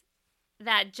 is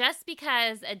that just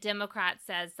because a Democrat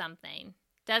says something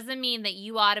doesn't mean that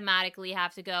you automatically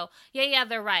have to go, yeah,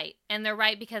 they're right. And they're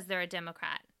right because they're a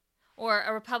Democrat. Or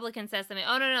a Republican says something,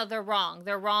 oh, no, they're wrong.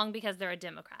 They're wrong because they're a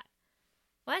Democrat.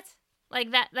 What? Like,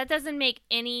 that doesn't make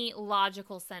any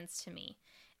logical sense to me.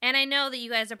 And I know that you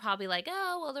guys are probably like,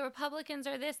 oh, well, the Republicans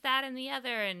are this, that, and the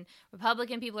other. And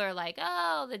Republican people are like,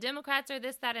 oh, the Democrats are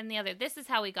this, that, and the other. This is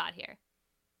how we got here.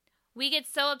 We get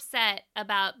so upset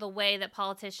about the way that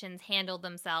politicians handle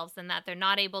themselves and that they're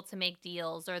not able to make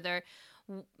deals or they're,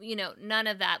 none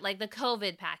of that. Like the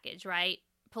COVID package, right?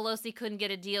 Pelosi couldn't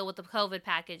get a deal with the COVID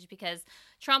package because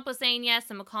Trump was saying yes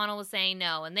and McConnell was saying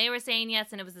no. And they were saying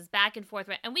yes and it was this back and forth.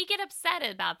 And we get upset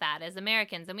about that as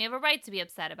Americans and we have a right to be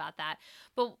upset about that.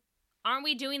 But aren't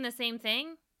we doing the same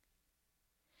thing?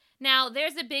 Now,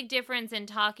 there's a big difference in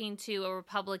talking to a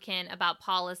Republican about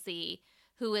policy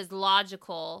who is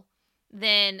logical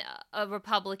than a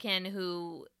Republican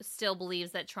who still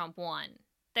believes that Trump won.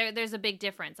 There's a big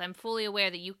difference. I'm fully aware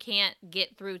that you can't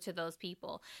get through to those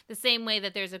people. The same way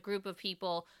that there's a group of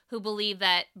people who believe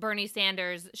that Bernie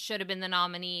Sanders should have been the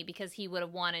nominee because he would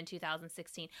have won in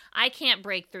 2016. I can't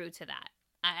break through to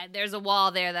that. There's a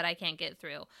wall there that I can't get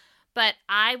through. But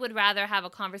I would rather have a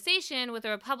conversation with a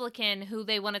Republican who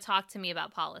they want to talk to me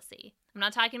about policy. I'm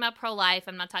not talking about pro-life.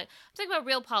 I'm talking about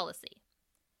real policy.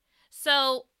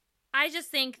 So I just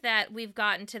think that we've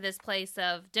gotten to this place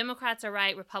of Democrats are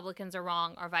right, Republicans are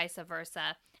wrong, or vice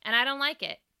versa. And I don't like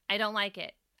it. I don't like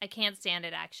it. I can't stand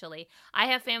it, actually. I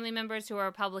have family members who are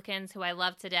Republicans who I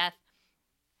love to death,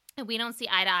 and we don't see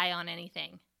eye to eye on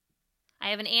anything. I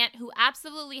have an aunt who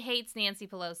absolutely hates Nancy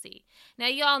Pelosi. Now,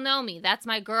 you all know me. That's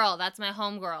my girl. That's my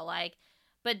homegirl.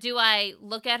 But do I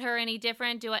look at her any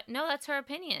different? No, that's her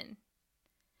opinion.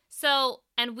 So,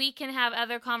 and we can have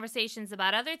other conversations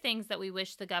about other things that we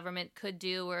wish the government could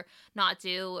do or not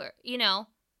do, or,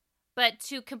 but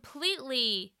to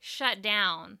completely shut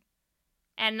down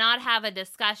and not have a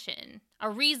discussion, a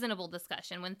reasonable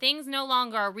discussion, when things no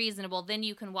longer are reasonable, then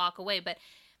you can walk away. But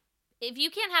if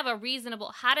you can't have a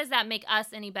reasonable, how does that make us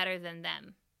any better than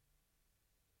them?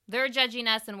 They're judging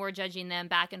us and we're judging them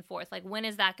back and forth. When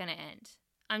is that going to end?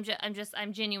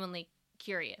 I'm genuinely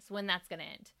curious when that's going to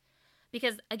end.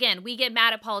 Because, again, we get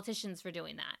mad at politicians for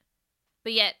doing that.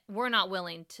 But yet, we're not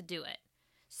willing to do it.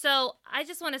 So, I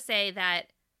just want to say that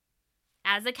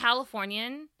as a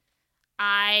Californian,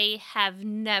 I have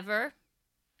never,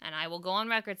 and I will go on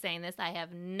record saying this, I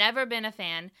have never been a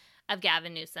fan of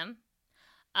Gavin Newsom.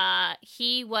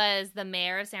 He was the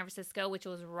mayor of San Francisco, which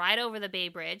was right over the Bay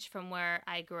Bridge from where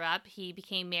I grew up. He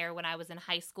became mayor when I was in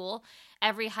high school.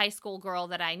 Every high school girl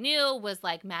that I knew was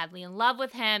madly in love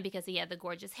with him because he had the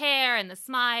gorgeous hair and the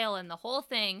smile and the whole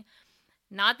thing.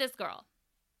 Not this girl.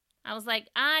 I was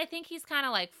I think he's kind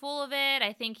of full of it.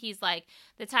 I think he's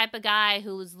the type of guy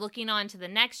who's looking on to the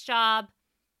next job.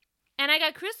 And I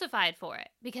got crucified for it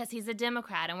because he's a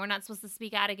Democrat and we're not supposed to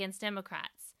speak out against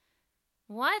Democrats.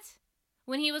 What?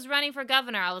 When he was running for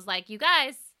governor, I was you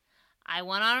guys, I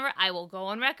will go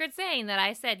on record saying that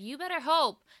I said, you better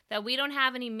hope that we don't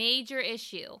have any major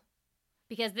issue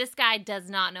because this guy does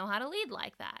not know how to lead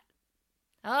like that.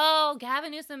 Oh,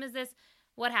 Gavin Newsom is this.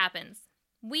 What happens?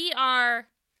 We are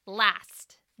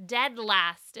dead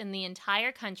last in the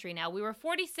entire country now. We were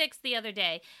 46th the other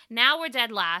day. Now we're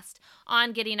dead last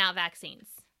on getting out vaccines.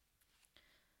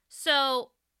 So,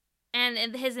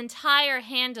 and his entire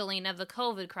handling of the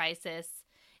COVID crisis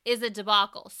is a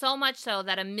debacle. So much so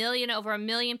that over a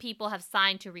million people have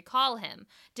signed to recall him.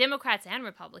 Democrats and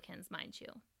Republicans, mind you.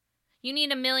 You need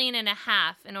 1.5 million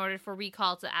in order for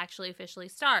recall to actually officially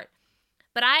start.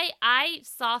 But I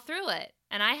saw through it,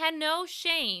 and I had no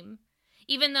shame,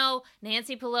 even though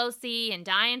Nancy Pelosi and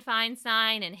Dianne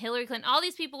Feinstein and Hillary Clinton, all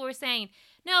these people were saying,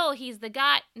 no, he's the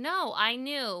guy. No, I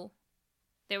knew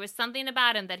there was something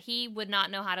about him that he would not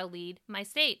know how to lead my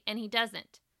state, and he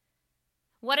doesn't.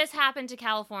 What has happened to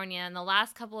California in the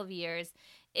last couple of years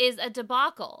is a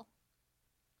debacle.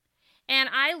 And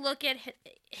I look at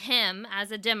him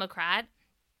as a Democrat,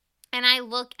 and I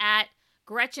look at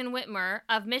Gretchen Whitmer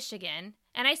of Michigan,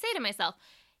 and I say to myself,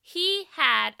 he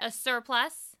had a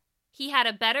surplus. He had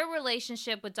a better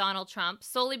relationship with Donald Trump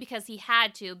solely because he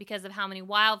had to, because of how many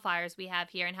wildfires we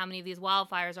have here and how many of these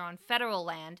wildfires are on federal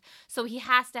land. So he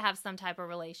has to have some type of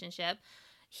relationship.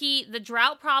 The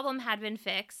drought problem had been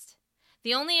fixed.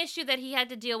 The only issue that he had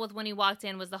to deal with when he walked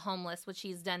in was the homeless, which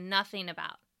he's done nothing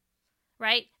about,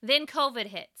 right? Then COVID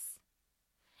hits.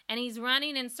 And he's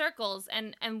running in circles,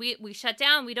 and we shut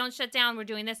down, we don't shut down, we're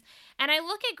doing this. And I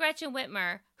look at Gretchen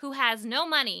Whitmer, who has no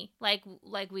money, like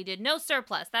we did, no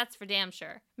surplus, that's for damn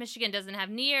sure. Michigan doesn't have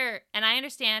and I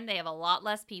understand they have a lot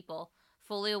less people,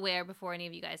 fully aware before any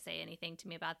of you guys say anything to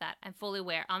me about that. I'm fully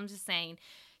aware. I'm just saying,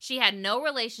 she had no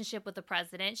relationship with the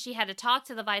president. She had to talk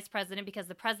to the vice president because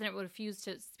the president would refuse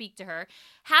to speak to her.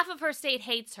 Half of her state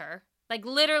hates her,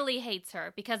 literally hates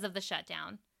her because of the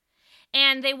shutdown.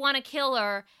 And they want to kill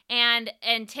her and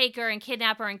take her and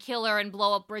kidnap her and kill her and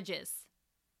blow up bridges.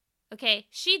 Okay,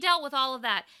 she dealt with all of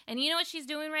that. And you know what she's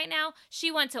doing right now? She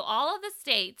went to all of the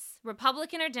states,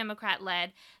 Republican or Democrat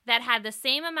led, that had the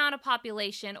same amount of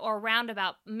population or around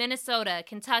about Minnesota,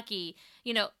 Kentucky,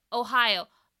 Ohio.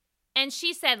 And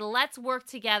she said, let's work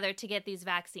together to get these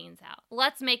vaccines out.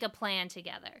 Let's make a plan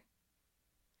together.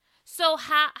 So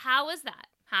how is that?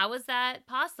 How is that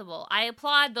possible? I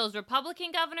applaud those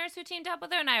Republican governors who teamed up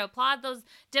with her, and I applaud those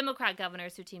Democrat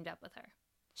governors who teamed up with her.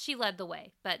 She led the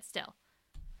way, but still.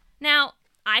 Now,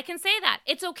 I can say that.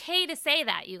 It's okay to say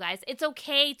that, you guys. It's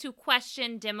okay to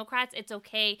question Democrats. It's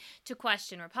okay to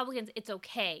question Republicans. It's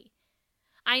okay.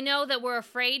 I know that we're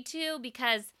afraid to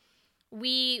because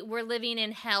we were living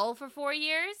in hell for 4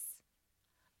 years,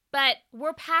 but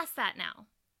we're past that now.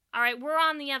 All right, we're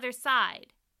on the other side.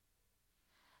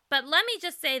 But let me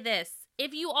just say this.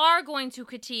 If you are going to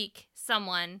critique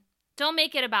someone, don't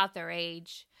make it about their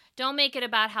age. Don't make it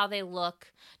about how they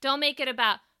look. Don't make it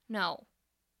about, no.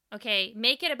 Okay,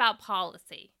 make it about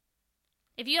policy.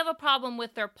 If you have a problem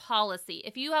with their policy,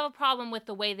 if you have a problem with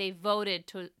the way they voted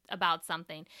about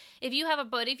something, if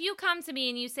you come to me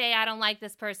and you say, I don't like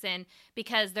this person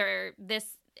because they're this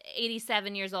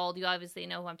 87 years old, you obviously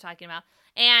know who I'm talking about,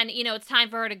 and, it's time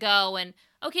for her to go, and,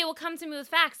 okay, well, come to me with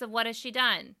facts of what has she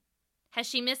done. Has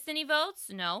she missed any votes?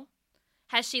 No.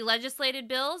 Has she legislated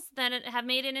bills that have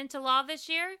made it into law this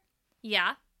year?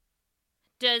 Yeah.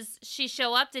 Does she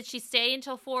show up? Did she stay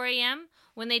until 4 a.m.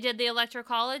 when they did the Electoral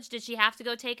College? Did she have to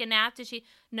go take a nap?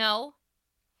 No.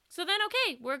 So then,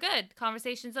 okay, we're good.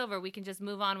 Conversation's over. We can just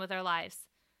move on with our lives.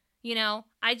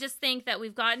 I just think that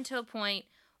we've gotten to a point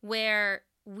where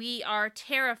we are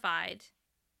terrified,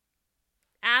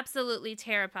 absolutely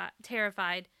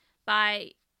terrified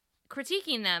by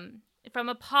critiquing them from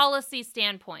a policy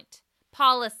standpoint.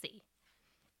 Policy.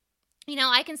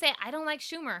 I can say, I don't like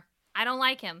Schumer. I don't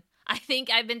like him. I think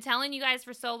I've been telling you guys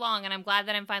for so long, and I'm glad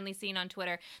that I'm finally seeing on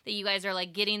Twitter that you guys are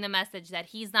getting the message that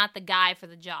he's not the guy for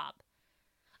the job.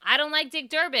 I don't like Dick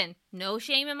Durbin. No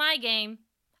shame in my game.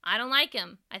 I don't like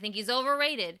him. I think he's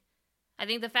overrated. I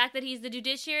think the fact that he's the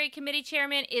Judiciary Committee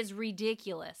chairman is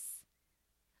ridiculous.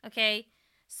 Okay?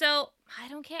 So, I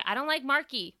don't care. I don't like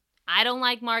Markey. I don't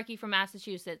like Markey from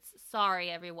Massachusetts. Sorry,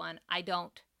 everyone. I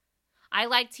don't. I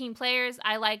like team players.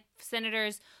 I like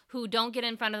senators who don't get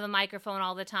in front of the microphone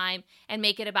all the time and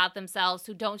make it about themselves,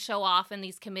 who don't show off in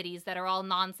these committees that are all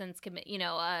nonsense,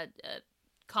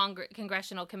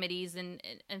 congressional committees in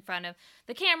front of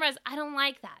the cameras. I don't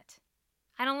like that.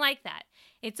 I don't like that.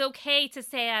 It's okay to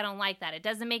say I don't like that. It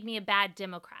doesn't make me a bad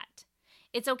Democrat.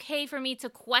 It's okay for me to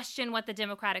question what the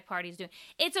Democratic Party is doing.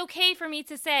 It's okay for me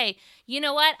to say, you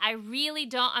know what?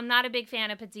 I'm not a big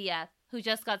fan of Padilla, who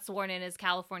just got sworn in as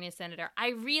California senator. I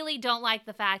really don't like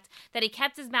the fact that he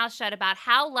kept his mouth shut about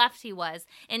how left he was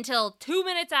until 2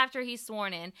 minutes after he's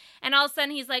sworn in. And all of a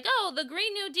sudden he's like, oh, the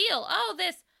Green New Deal. Oh,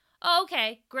 this. Oh,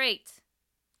 okay, great.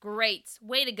 Great.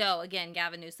 Way to go again,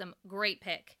 Gavin Newsom. Great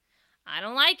pick. I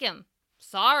don't like him.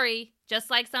 Sorry. Just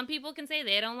like some people can say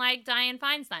they don't like Dianne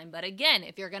Feinstein. But again,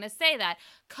 if you're going to say that,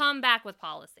 come back with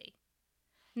policy.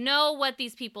 Know what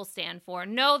these people stand for.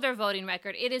 Know their voting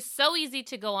record. It is so easy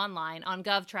to go online on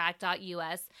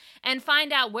govtrack.us and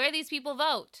find out where these people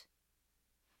vote.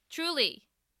 Truly.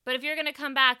 But if you're going to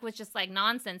come back with just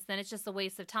nonsense, then it's just a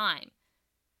waste of time.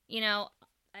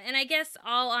 And I guess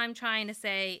all I'm trying to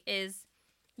say is,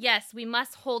 yes, we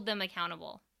must hold them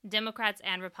accountable, Democrats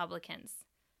and Republicans.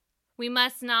 We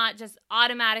must not just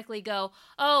automatically go,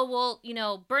 oh,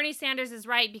 well, Bernie Sanders is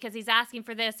right because he's asking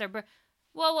for this, or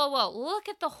whoa. Look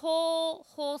at the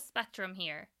whole spectrum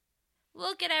here.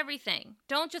 Look at everything.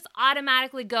 Don't just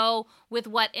automatically go with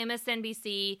what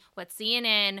MSNBC, what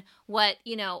CNN, what,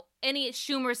 any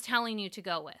Schumer's telling you to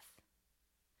go with.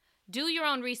 Do your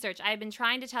own research. I've been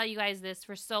trying to tell you guys this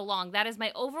for so long. That is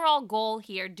my overall goal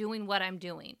here, doing what I'm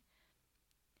doing,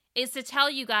 is to tell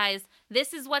you guys,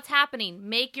 this is what's happening.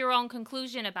 Make your own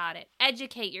conclusion about it.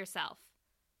 Educate yourself.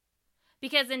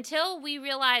 Because until we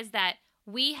realize that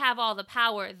we have all the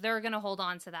power, they're going to hold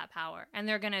on to that power. And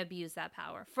they're going to abuse that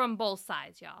power from both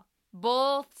sides, y'all.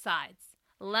 Both sides.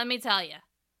 Let me tell you.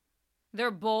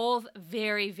 They're both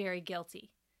very, very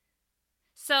guilty.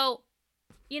 So,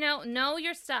 know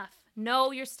your stuff.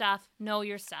 Know your stuff. Know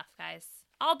your stuff, guys.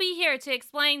 I'll be here to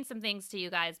explain some things to you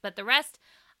guys. But the rest,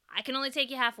 I can only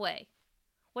take you halfway.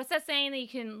 What's that saying that you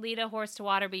can lead a horse to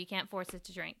water, but you can't force it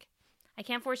to drink? I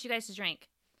can't force you guys to drink.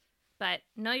 But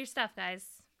know your stuff, guys.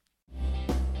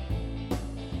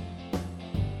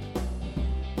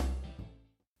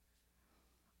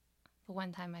 The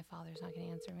one time my father's not going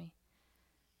to answer me.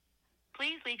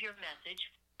 Please leave your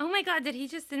message. Oh my God, did he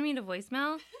just send me to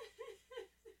voicemail?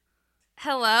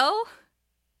 Hello?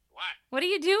 What? What are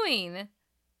you doing? I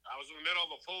was in the middle of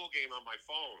a pool game on my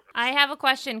phone. I have a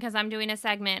question because I'm doing a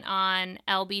segment on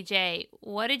LBJ.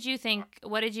 What did you think?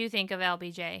 What did you think of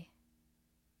LBJ?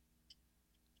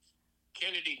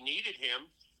 Kennedy needed him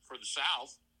for the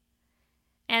South.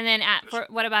 And then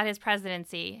what about his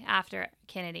presidency after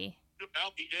Kennedy?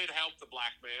 Well, he did help the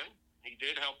black man. He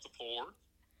did help the poor.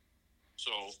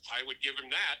 So I would give him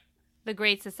that. The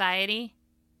Great Society?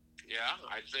 Yeah,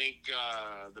 I think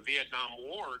the Vietnam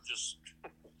War just,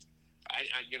 I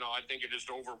think it just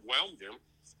overwhelmed him.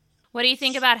 What do you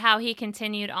think about how he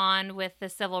continued on with the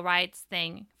civil rights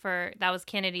thing? That was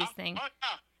Kennedy's thing.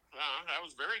 That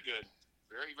was very good.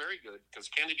 Very, very good. Because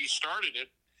Kennedy started it,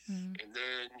 and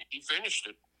then he finished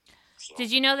it. So.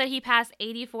 Did you know that he passed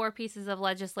 84 pieces of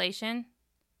legislation?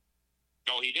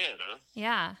 Oh, he did, huh?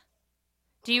 Yeah.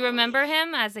 Do you remember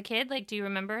him as a kid? Like, do you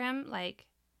remember him? Like,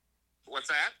 what's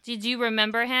that? Did you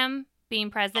remember him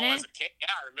being president? Oh, as a kid, yeah.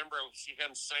 I remember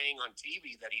him saying on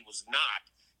TV that he was not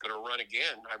going to run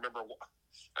again. I remember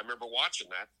watching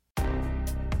that.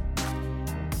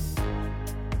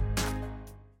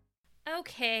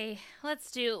 Okay,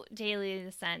 let's do Daily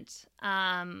Dissent.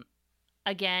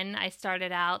 Again, I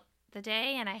started out the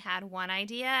day and I had one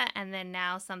idea, and then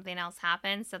now something else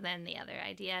happened, so then the other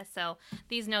idea. So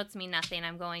these notes mean nothing.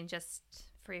 I'm going just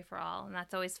free for all, and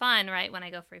that's always fun, right, when I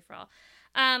go free for all.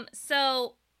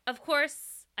 So, of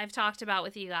course, I've talked about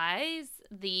with you guys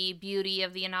the beauty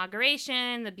of the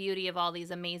inauguration, the beauty of all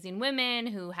these amazing women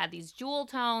who had these jewel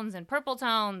tones and purple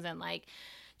tones and, like,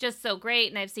 just so great.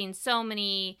 And I've seen so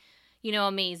many,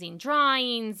 amazing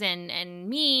drawings and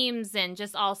memes and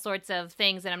just all sorts of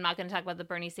things. And I'm not going to talk about the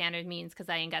Bernie Sanders memes because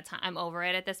I ain't got time. I'm over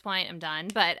it at this point. I'm done.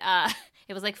 But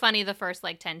it was, like, funny the first,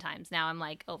 10 times. Now I'm,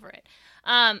 over it.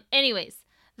 Anyways.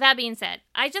 That being said,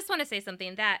 I just want to say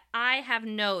something that I have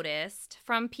noticed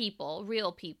from people,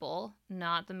 real people,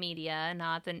 not the media,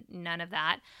 none of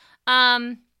that,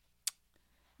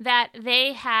 that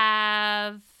they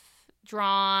have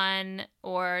drawn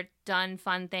or done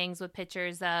fun things with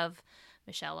pictures of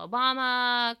Michelle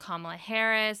Obama, Kamala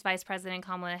Harris, Vice President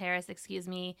Kamala Harris,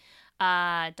 Dr.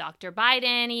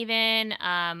 Biden even.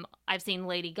 I've seen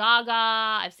Lady Gaga.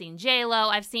 I've seen J-Lo.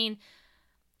 I've seen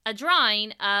a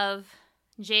drawing of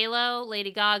J-Lo,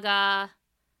 Lady Gaga,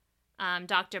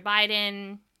 Dr.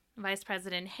 Biden, Vice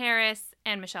President Harris,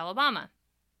 and Michelle Obama.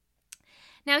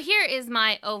 Now, here is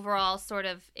my overall sort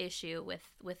of issue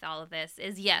with all of this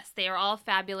is, yes, they are all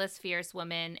fabulous, fierce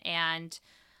women, and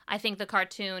I think the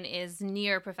cartoon is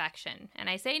near perfection. And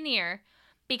I say near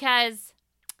because,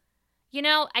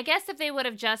 I guess if they would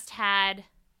have just had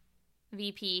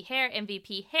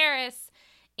MVP Harris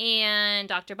and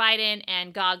Dr. Biden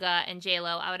and Gaga and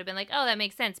J-Lo, I would have been like, oh, that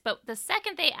makes sense. But the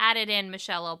second they added in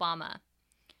Michelle Obama,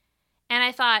 and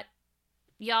I thought,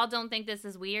 y'all don't think this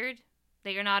is weird?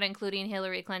 That you're not including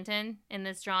Hillary Clinton in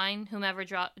this drawing, whomever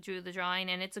drew the drawing,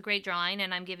 and it's a great drawing,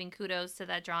 and I'm giving kudos to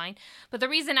that drawing. But the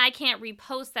reason I can't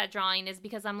repost that drawing is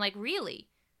because I'm like, really?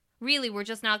 Really, we're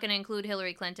just not going to include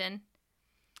Hillary Clinton?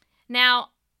 Now,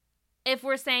 if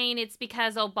we're saying it's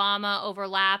because Obama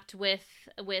overlapped with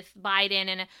Biden,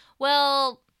 and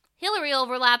well, Hillary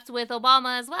overlapped with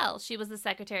Obama as well. She was the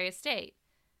Secretary of State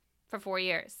for 4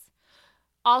 years.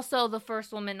 Also the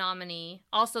first woman nominee,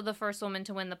 also the first woman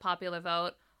to win the popular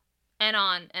vote, and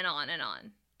on and on and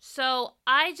on. So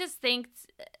I just think,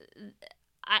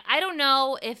 I don't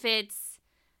know if it's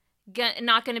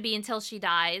not going to be until she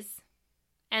dies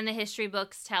and the history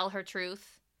books tell her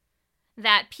truth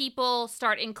that people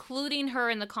start including her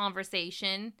in the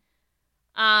conversation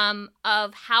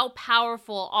of how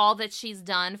powerful all that she's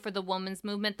done for the women's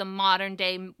movement, the modern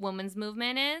day women's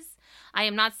movement is. I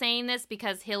am not saying this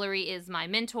because Hillary is my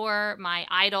mentor, my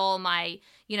idol, my,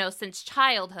 since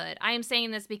childhood. I am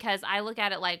saying this because I look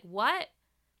at it like, what?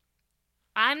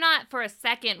 I'm not for a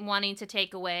second wanting to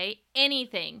take away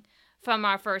anything from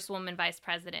our first woman vice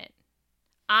president.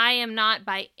 I am not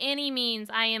by any means.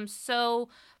 I am so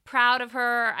proud of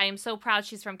her. I am so proud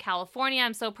she's from California.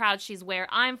 I'm so proud she's where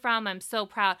I'm from. I'm so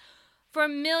proud for a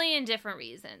million different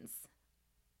reasons.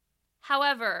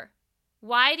 However,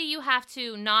 why do you have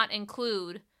to not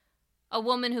include a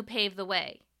woman who paved the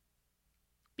way?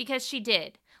 Because she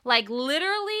did. Like,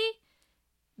 literally,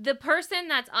 the person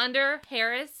that's under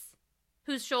Harris,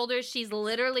 whose shoulders she's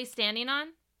literally standing on,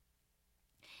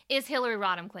 is Hillary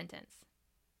Rodham Clinton's.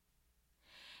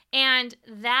 And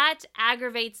that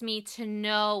aggravates me to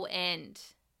no end.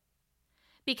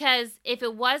 Because if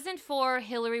it wasn't for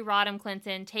Hillary Rodham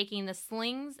Clinton taking the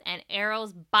slings and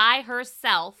arrows by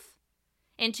herself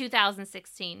in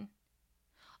 2016,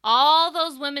 All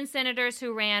those women senators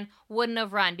who ran wouldn't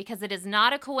have run, because it is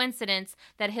not a coincidence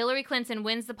that Hillary Clinton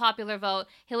wins the popular vote,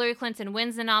 Hillary Clinton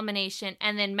wins the nomination,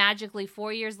 and then magically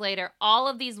 4 years later, all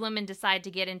of these women decide to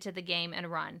get into the game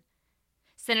and run.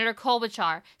 Senator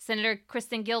Klobuchar, Senator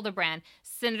Kristen Gillibrand,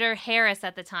 Senator Harris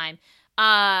at the time,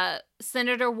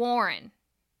 Senator Warren.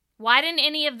 Why didn't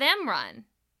any of them run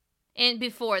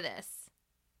before this?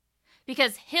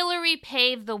 Because Hillary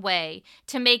paved the way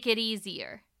to make it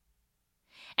easier.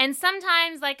 And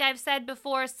sometimes, like I've said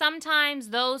before, sometimes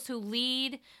those who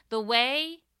lead the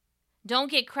way don't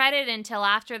get credit until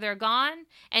after they're gone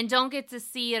and don't get to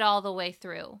see it all the way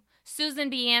through. Susan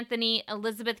B. Anthony,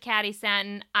 Elizabeth Cady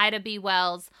Stanton, Ida B.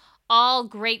 Wells, all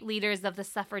great leaders of the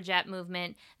suffragette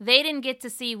movement. They didn't get to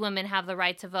see women have the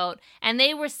right to vote, and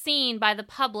they were seen by the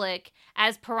public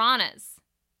as piranhas.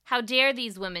 How dare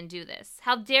these women do this?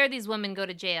 How dare these women go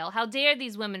to jail? How dare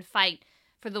these women fight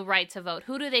for the right to vote?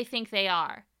 Who do they think they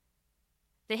are?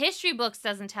 The history books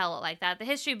doesn't tell it like that. The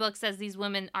history book says these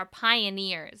women are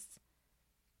pioneers,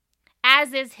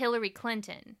 as is Hillary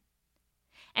Clinton.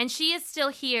 And she is still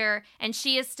here, and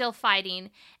she is still fighting.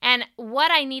 And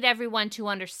what I need everyone to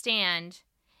understand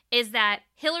is that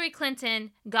Hillary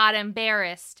Clinton got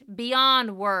embarrassed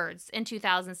beyond words in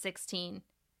 2016.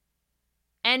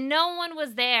 And no one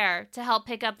was there to help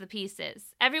pick up the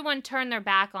pieces. Everyone turned their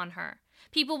back on her.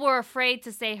 People were afraid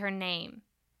to say her name.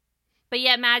 But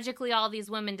yet magically all these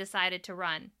women decided to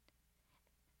run.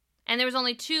 And there was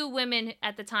only 2 women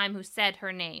at the time who said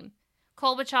her name,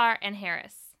 Klobuchar and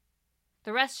Harris.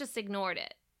 The rest just ignored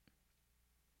it.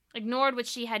 Ignored what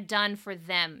she had done for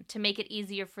them to make it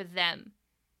easier for them.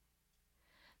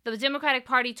 The Democratic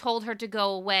Party told her to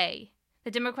go away. The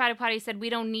Democratic Party said,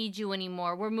 we don't need you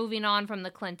anymore. We're moving on from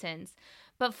the Clintons.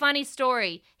 But funny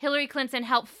story, Hillary Clinton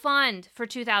helped fund for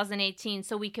 2018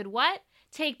 so we could what?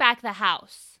 Take back the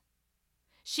House.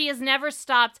 She has never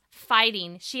stopped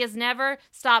fighting. She has never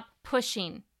stopped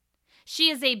pushing. She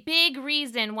is a big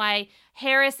reason why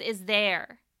Harris is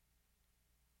there.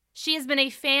 She has been a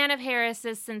fan of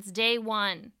Harris's since day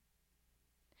one.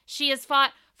 She has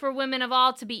fought for women of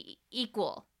all to be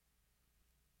equal.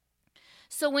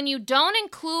 So when you don't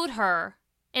include her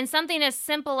in something as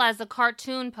simple as a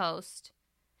cartoon post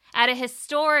at a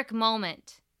historic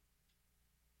moment,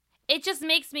 it just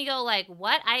makes me go like,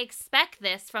 what? I expect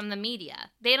this from the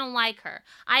media. They don't like her.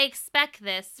 I expect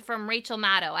this from Rachel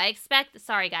Maddow.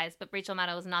 Sorry guys, but Rachel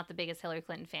Maddow is not the biggest Hillary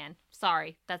Clinton fan.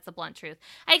 Sorry, that's the blunt truth.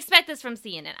 I expect this from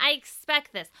CNN. I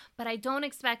expect this, but I don't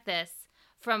expect this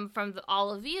from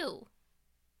all of you.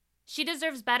 She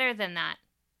deserves better than that.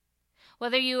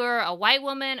 Whether you are a white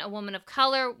woman, a woman of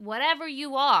color, whatever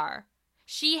you are,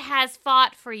 she has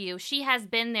fought for you. She has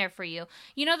been there for you.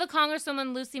 You know the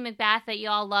Congresswoman Lucy McBath that you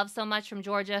all love so much from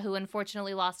Georgia, who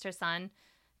unfortunately lost her son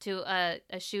to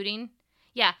a shooting?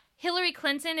 Yeah, Hillary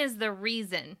Clinton is the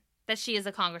reason that she is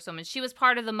a congresswoman. She was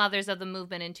part of the mothers of the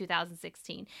movement in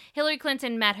 2016. Hillary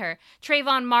Clinton met her.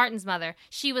 Trayvon Martin's mother,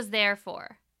 she was there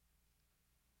for.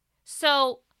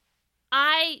 So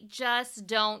I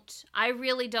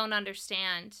really don't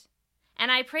understand. And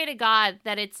I pray to God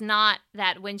that it's not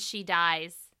that when she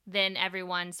dies, then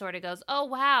everyone sort of goes, oh,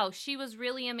 wow, she was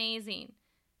really amazing.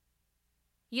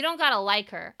 You don't got to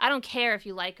like her. I don't care if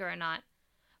you like her or not.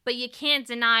 But you can't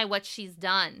deny what she's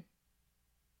done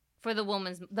for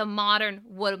the modern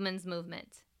women's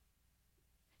movement.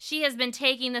 She has been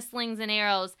taking the slings and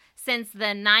arrows since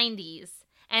the 90s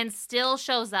and still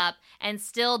shows up and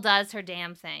still does her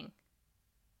damn thing.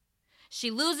 She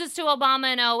loses to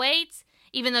Obama in 2008,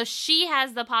 even though she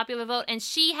has the popular vote and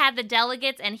she had the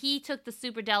delegates and he took the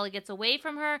super delegates away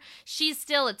from her. She's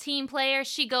still a team player.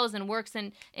 She goes and works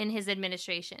in his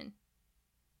administration.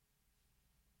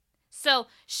 So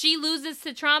she loses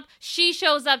to Trump. She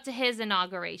shows up to his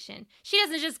inauguration. She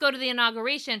doesn't just go to the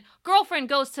inauguration. Girlfriend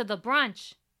goes to the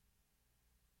brunch.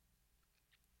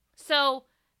 So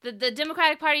the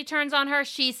Democratic Party turns on her.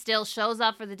 She still shows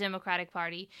up for the Democratic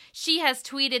Party. She has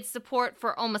tweeted support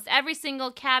for almost every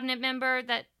single cabinet member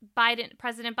that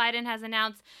President Biden has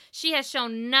announced. She has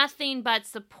shown nothing but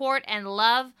support and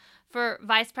love for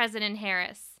Vice President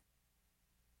Harris.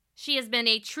 She has been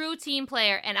a true team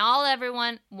player, and all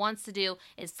everyone wants to do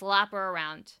is slap her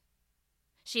around.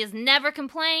 She has never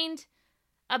complained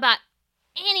about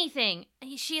anything.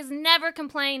 She has never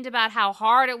complained about how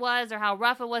hard it was or how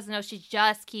rough it was. No, she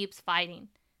just keeps fighting.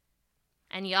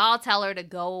 And y'all tell her to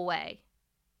go away.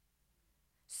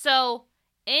 So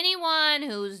anyone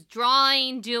who's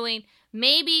doing,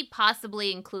 maybe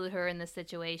possibly include her in the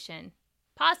situation.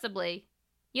 Possibly.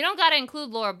 You don't got to include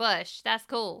Laura Bush. That's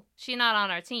cool. She's not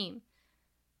on our team.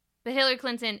 But Hillary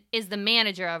Clinton is the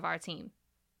manager of our team.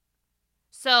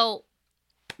 So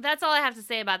that's all I have to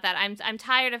say about that. I'm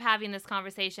tired of having this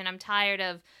conversation. I'm tired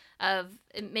of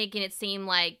making it seem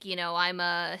like, you know, I'm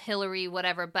a Hillary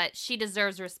whatever, but she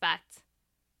deserves respect,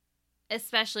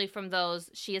 especially from those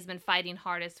she has been fighting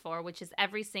hardest for, which is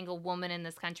every single woman in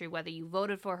this country, whether you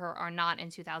voted for her or not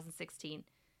in 2016.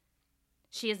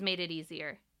 She has made it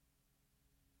easier.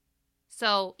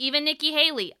 So even Nikki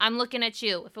Haley, I'm looking at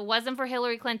you. If it wasn't for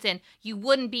Hillary Clinton, you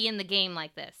wouldn't be in the game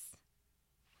like this.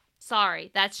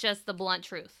 Sorry, that's just the blunt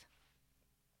truth.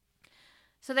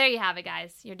 So there you have it,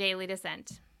 guys, your Daily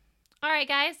Dissent. All right,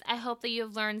 guys, I hope that you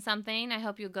have learned something. I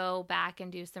hope you go back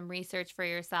and do some research for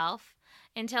yourself.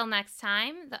 Until next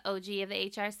time, the OG of the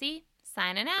HRC,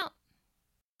 signing out.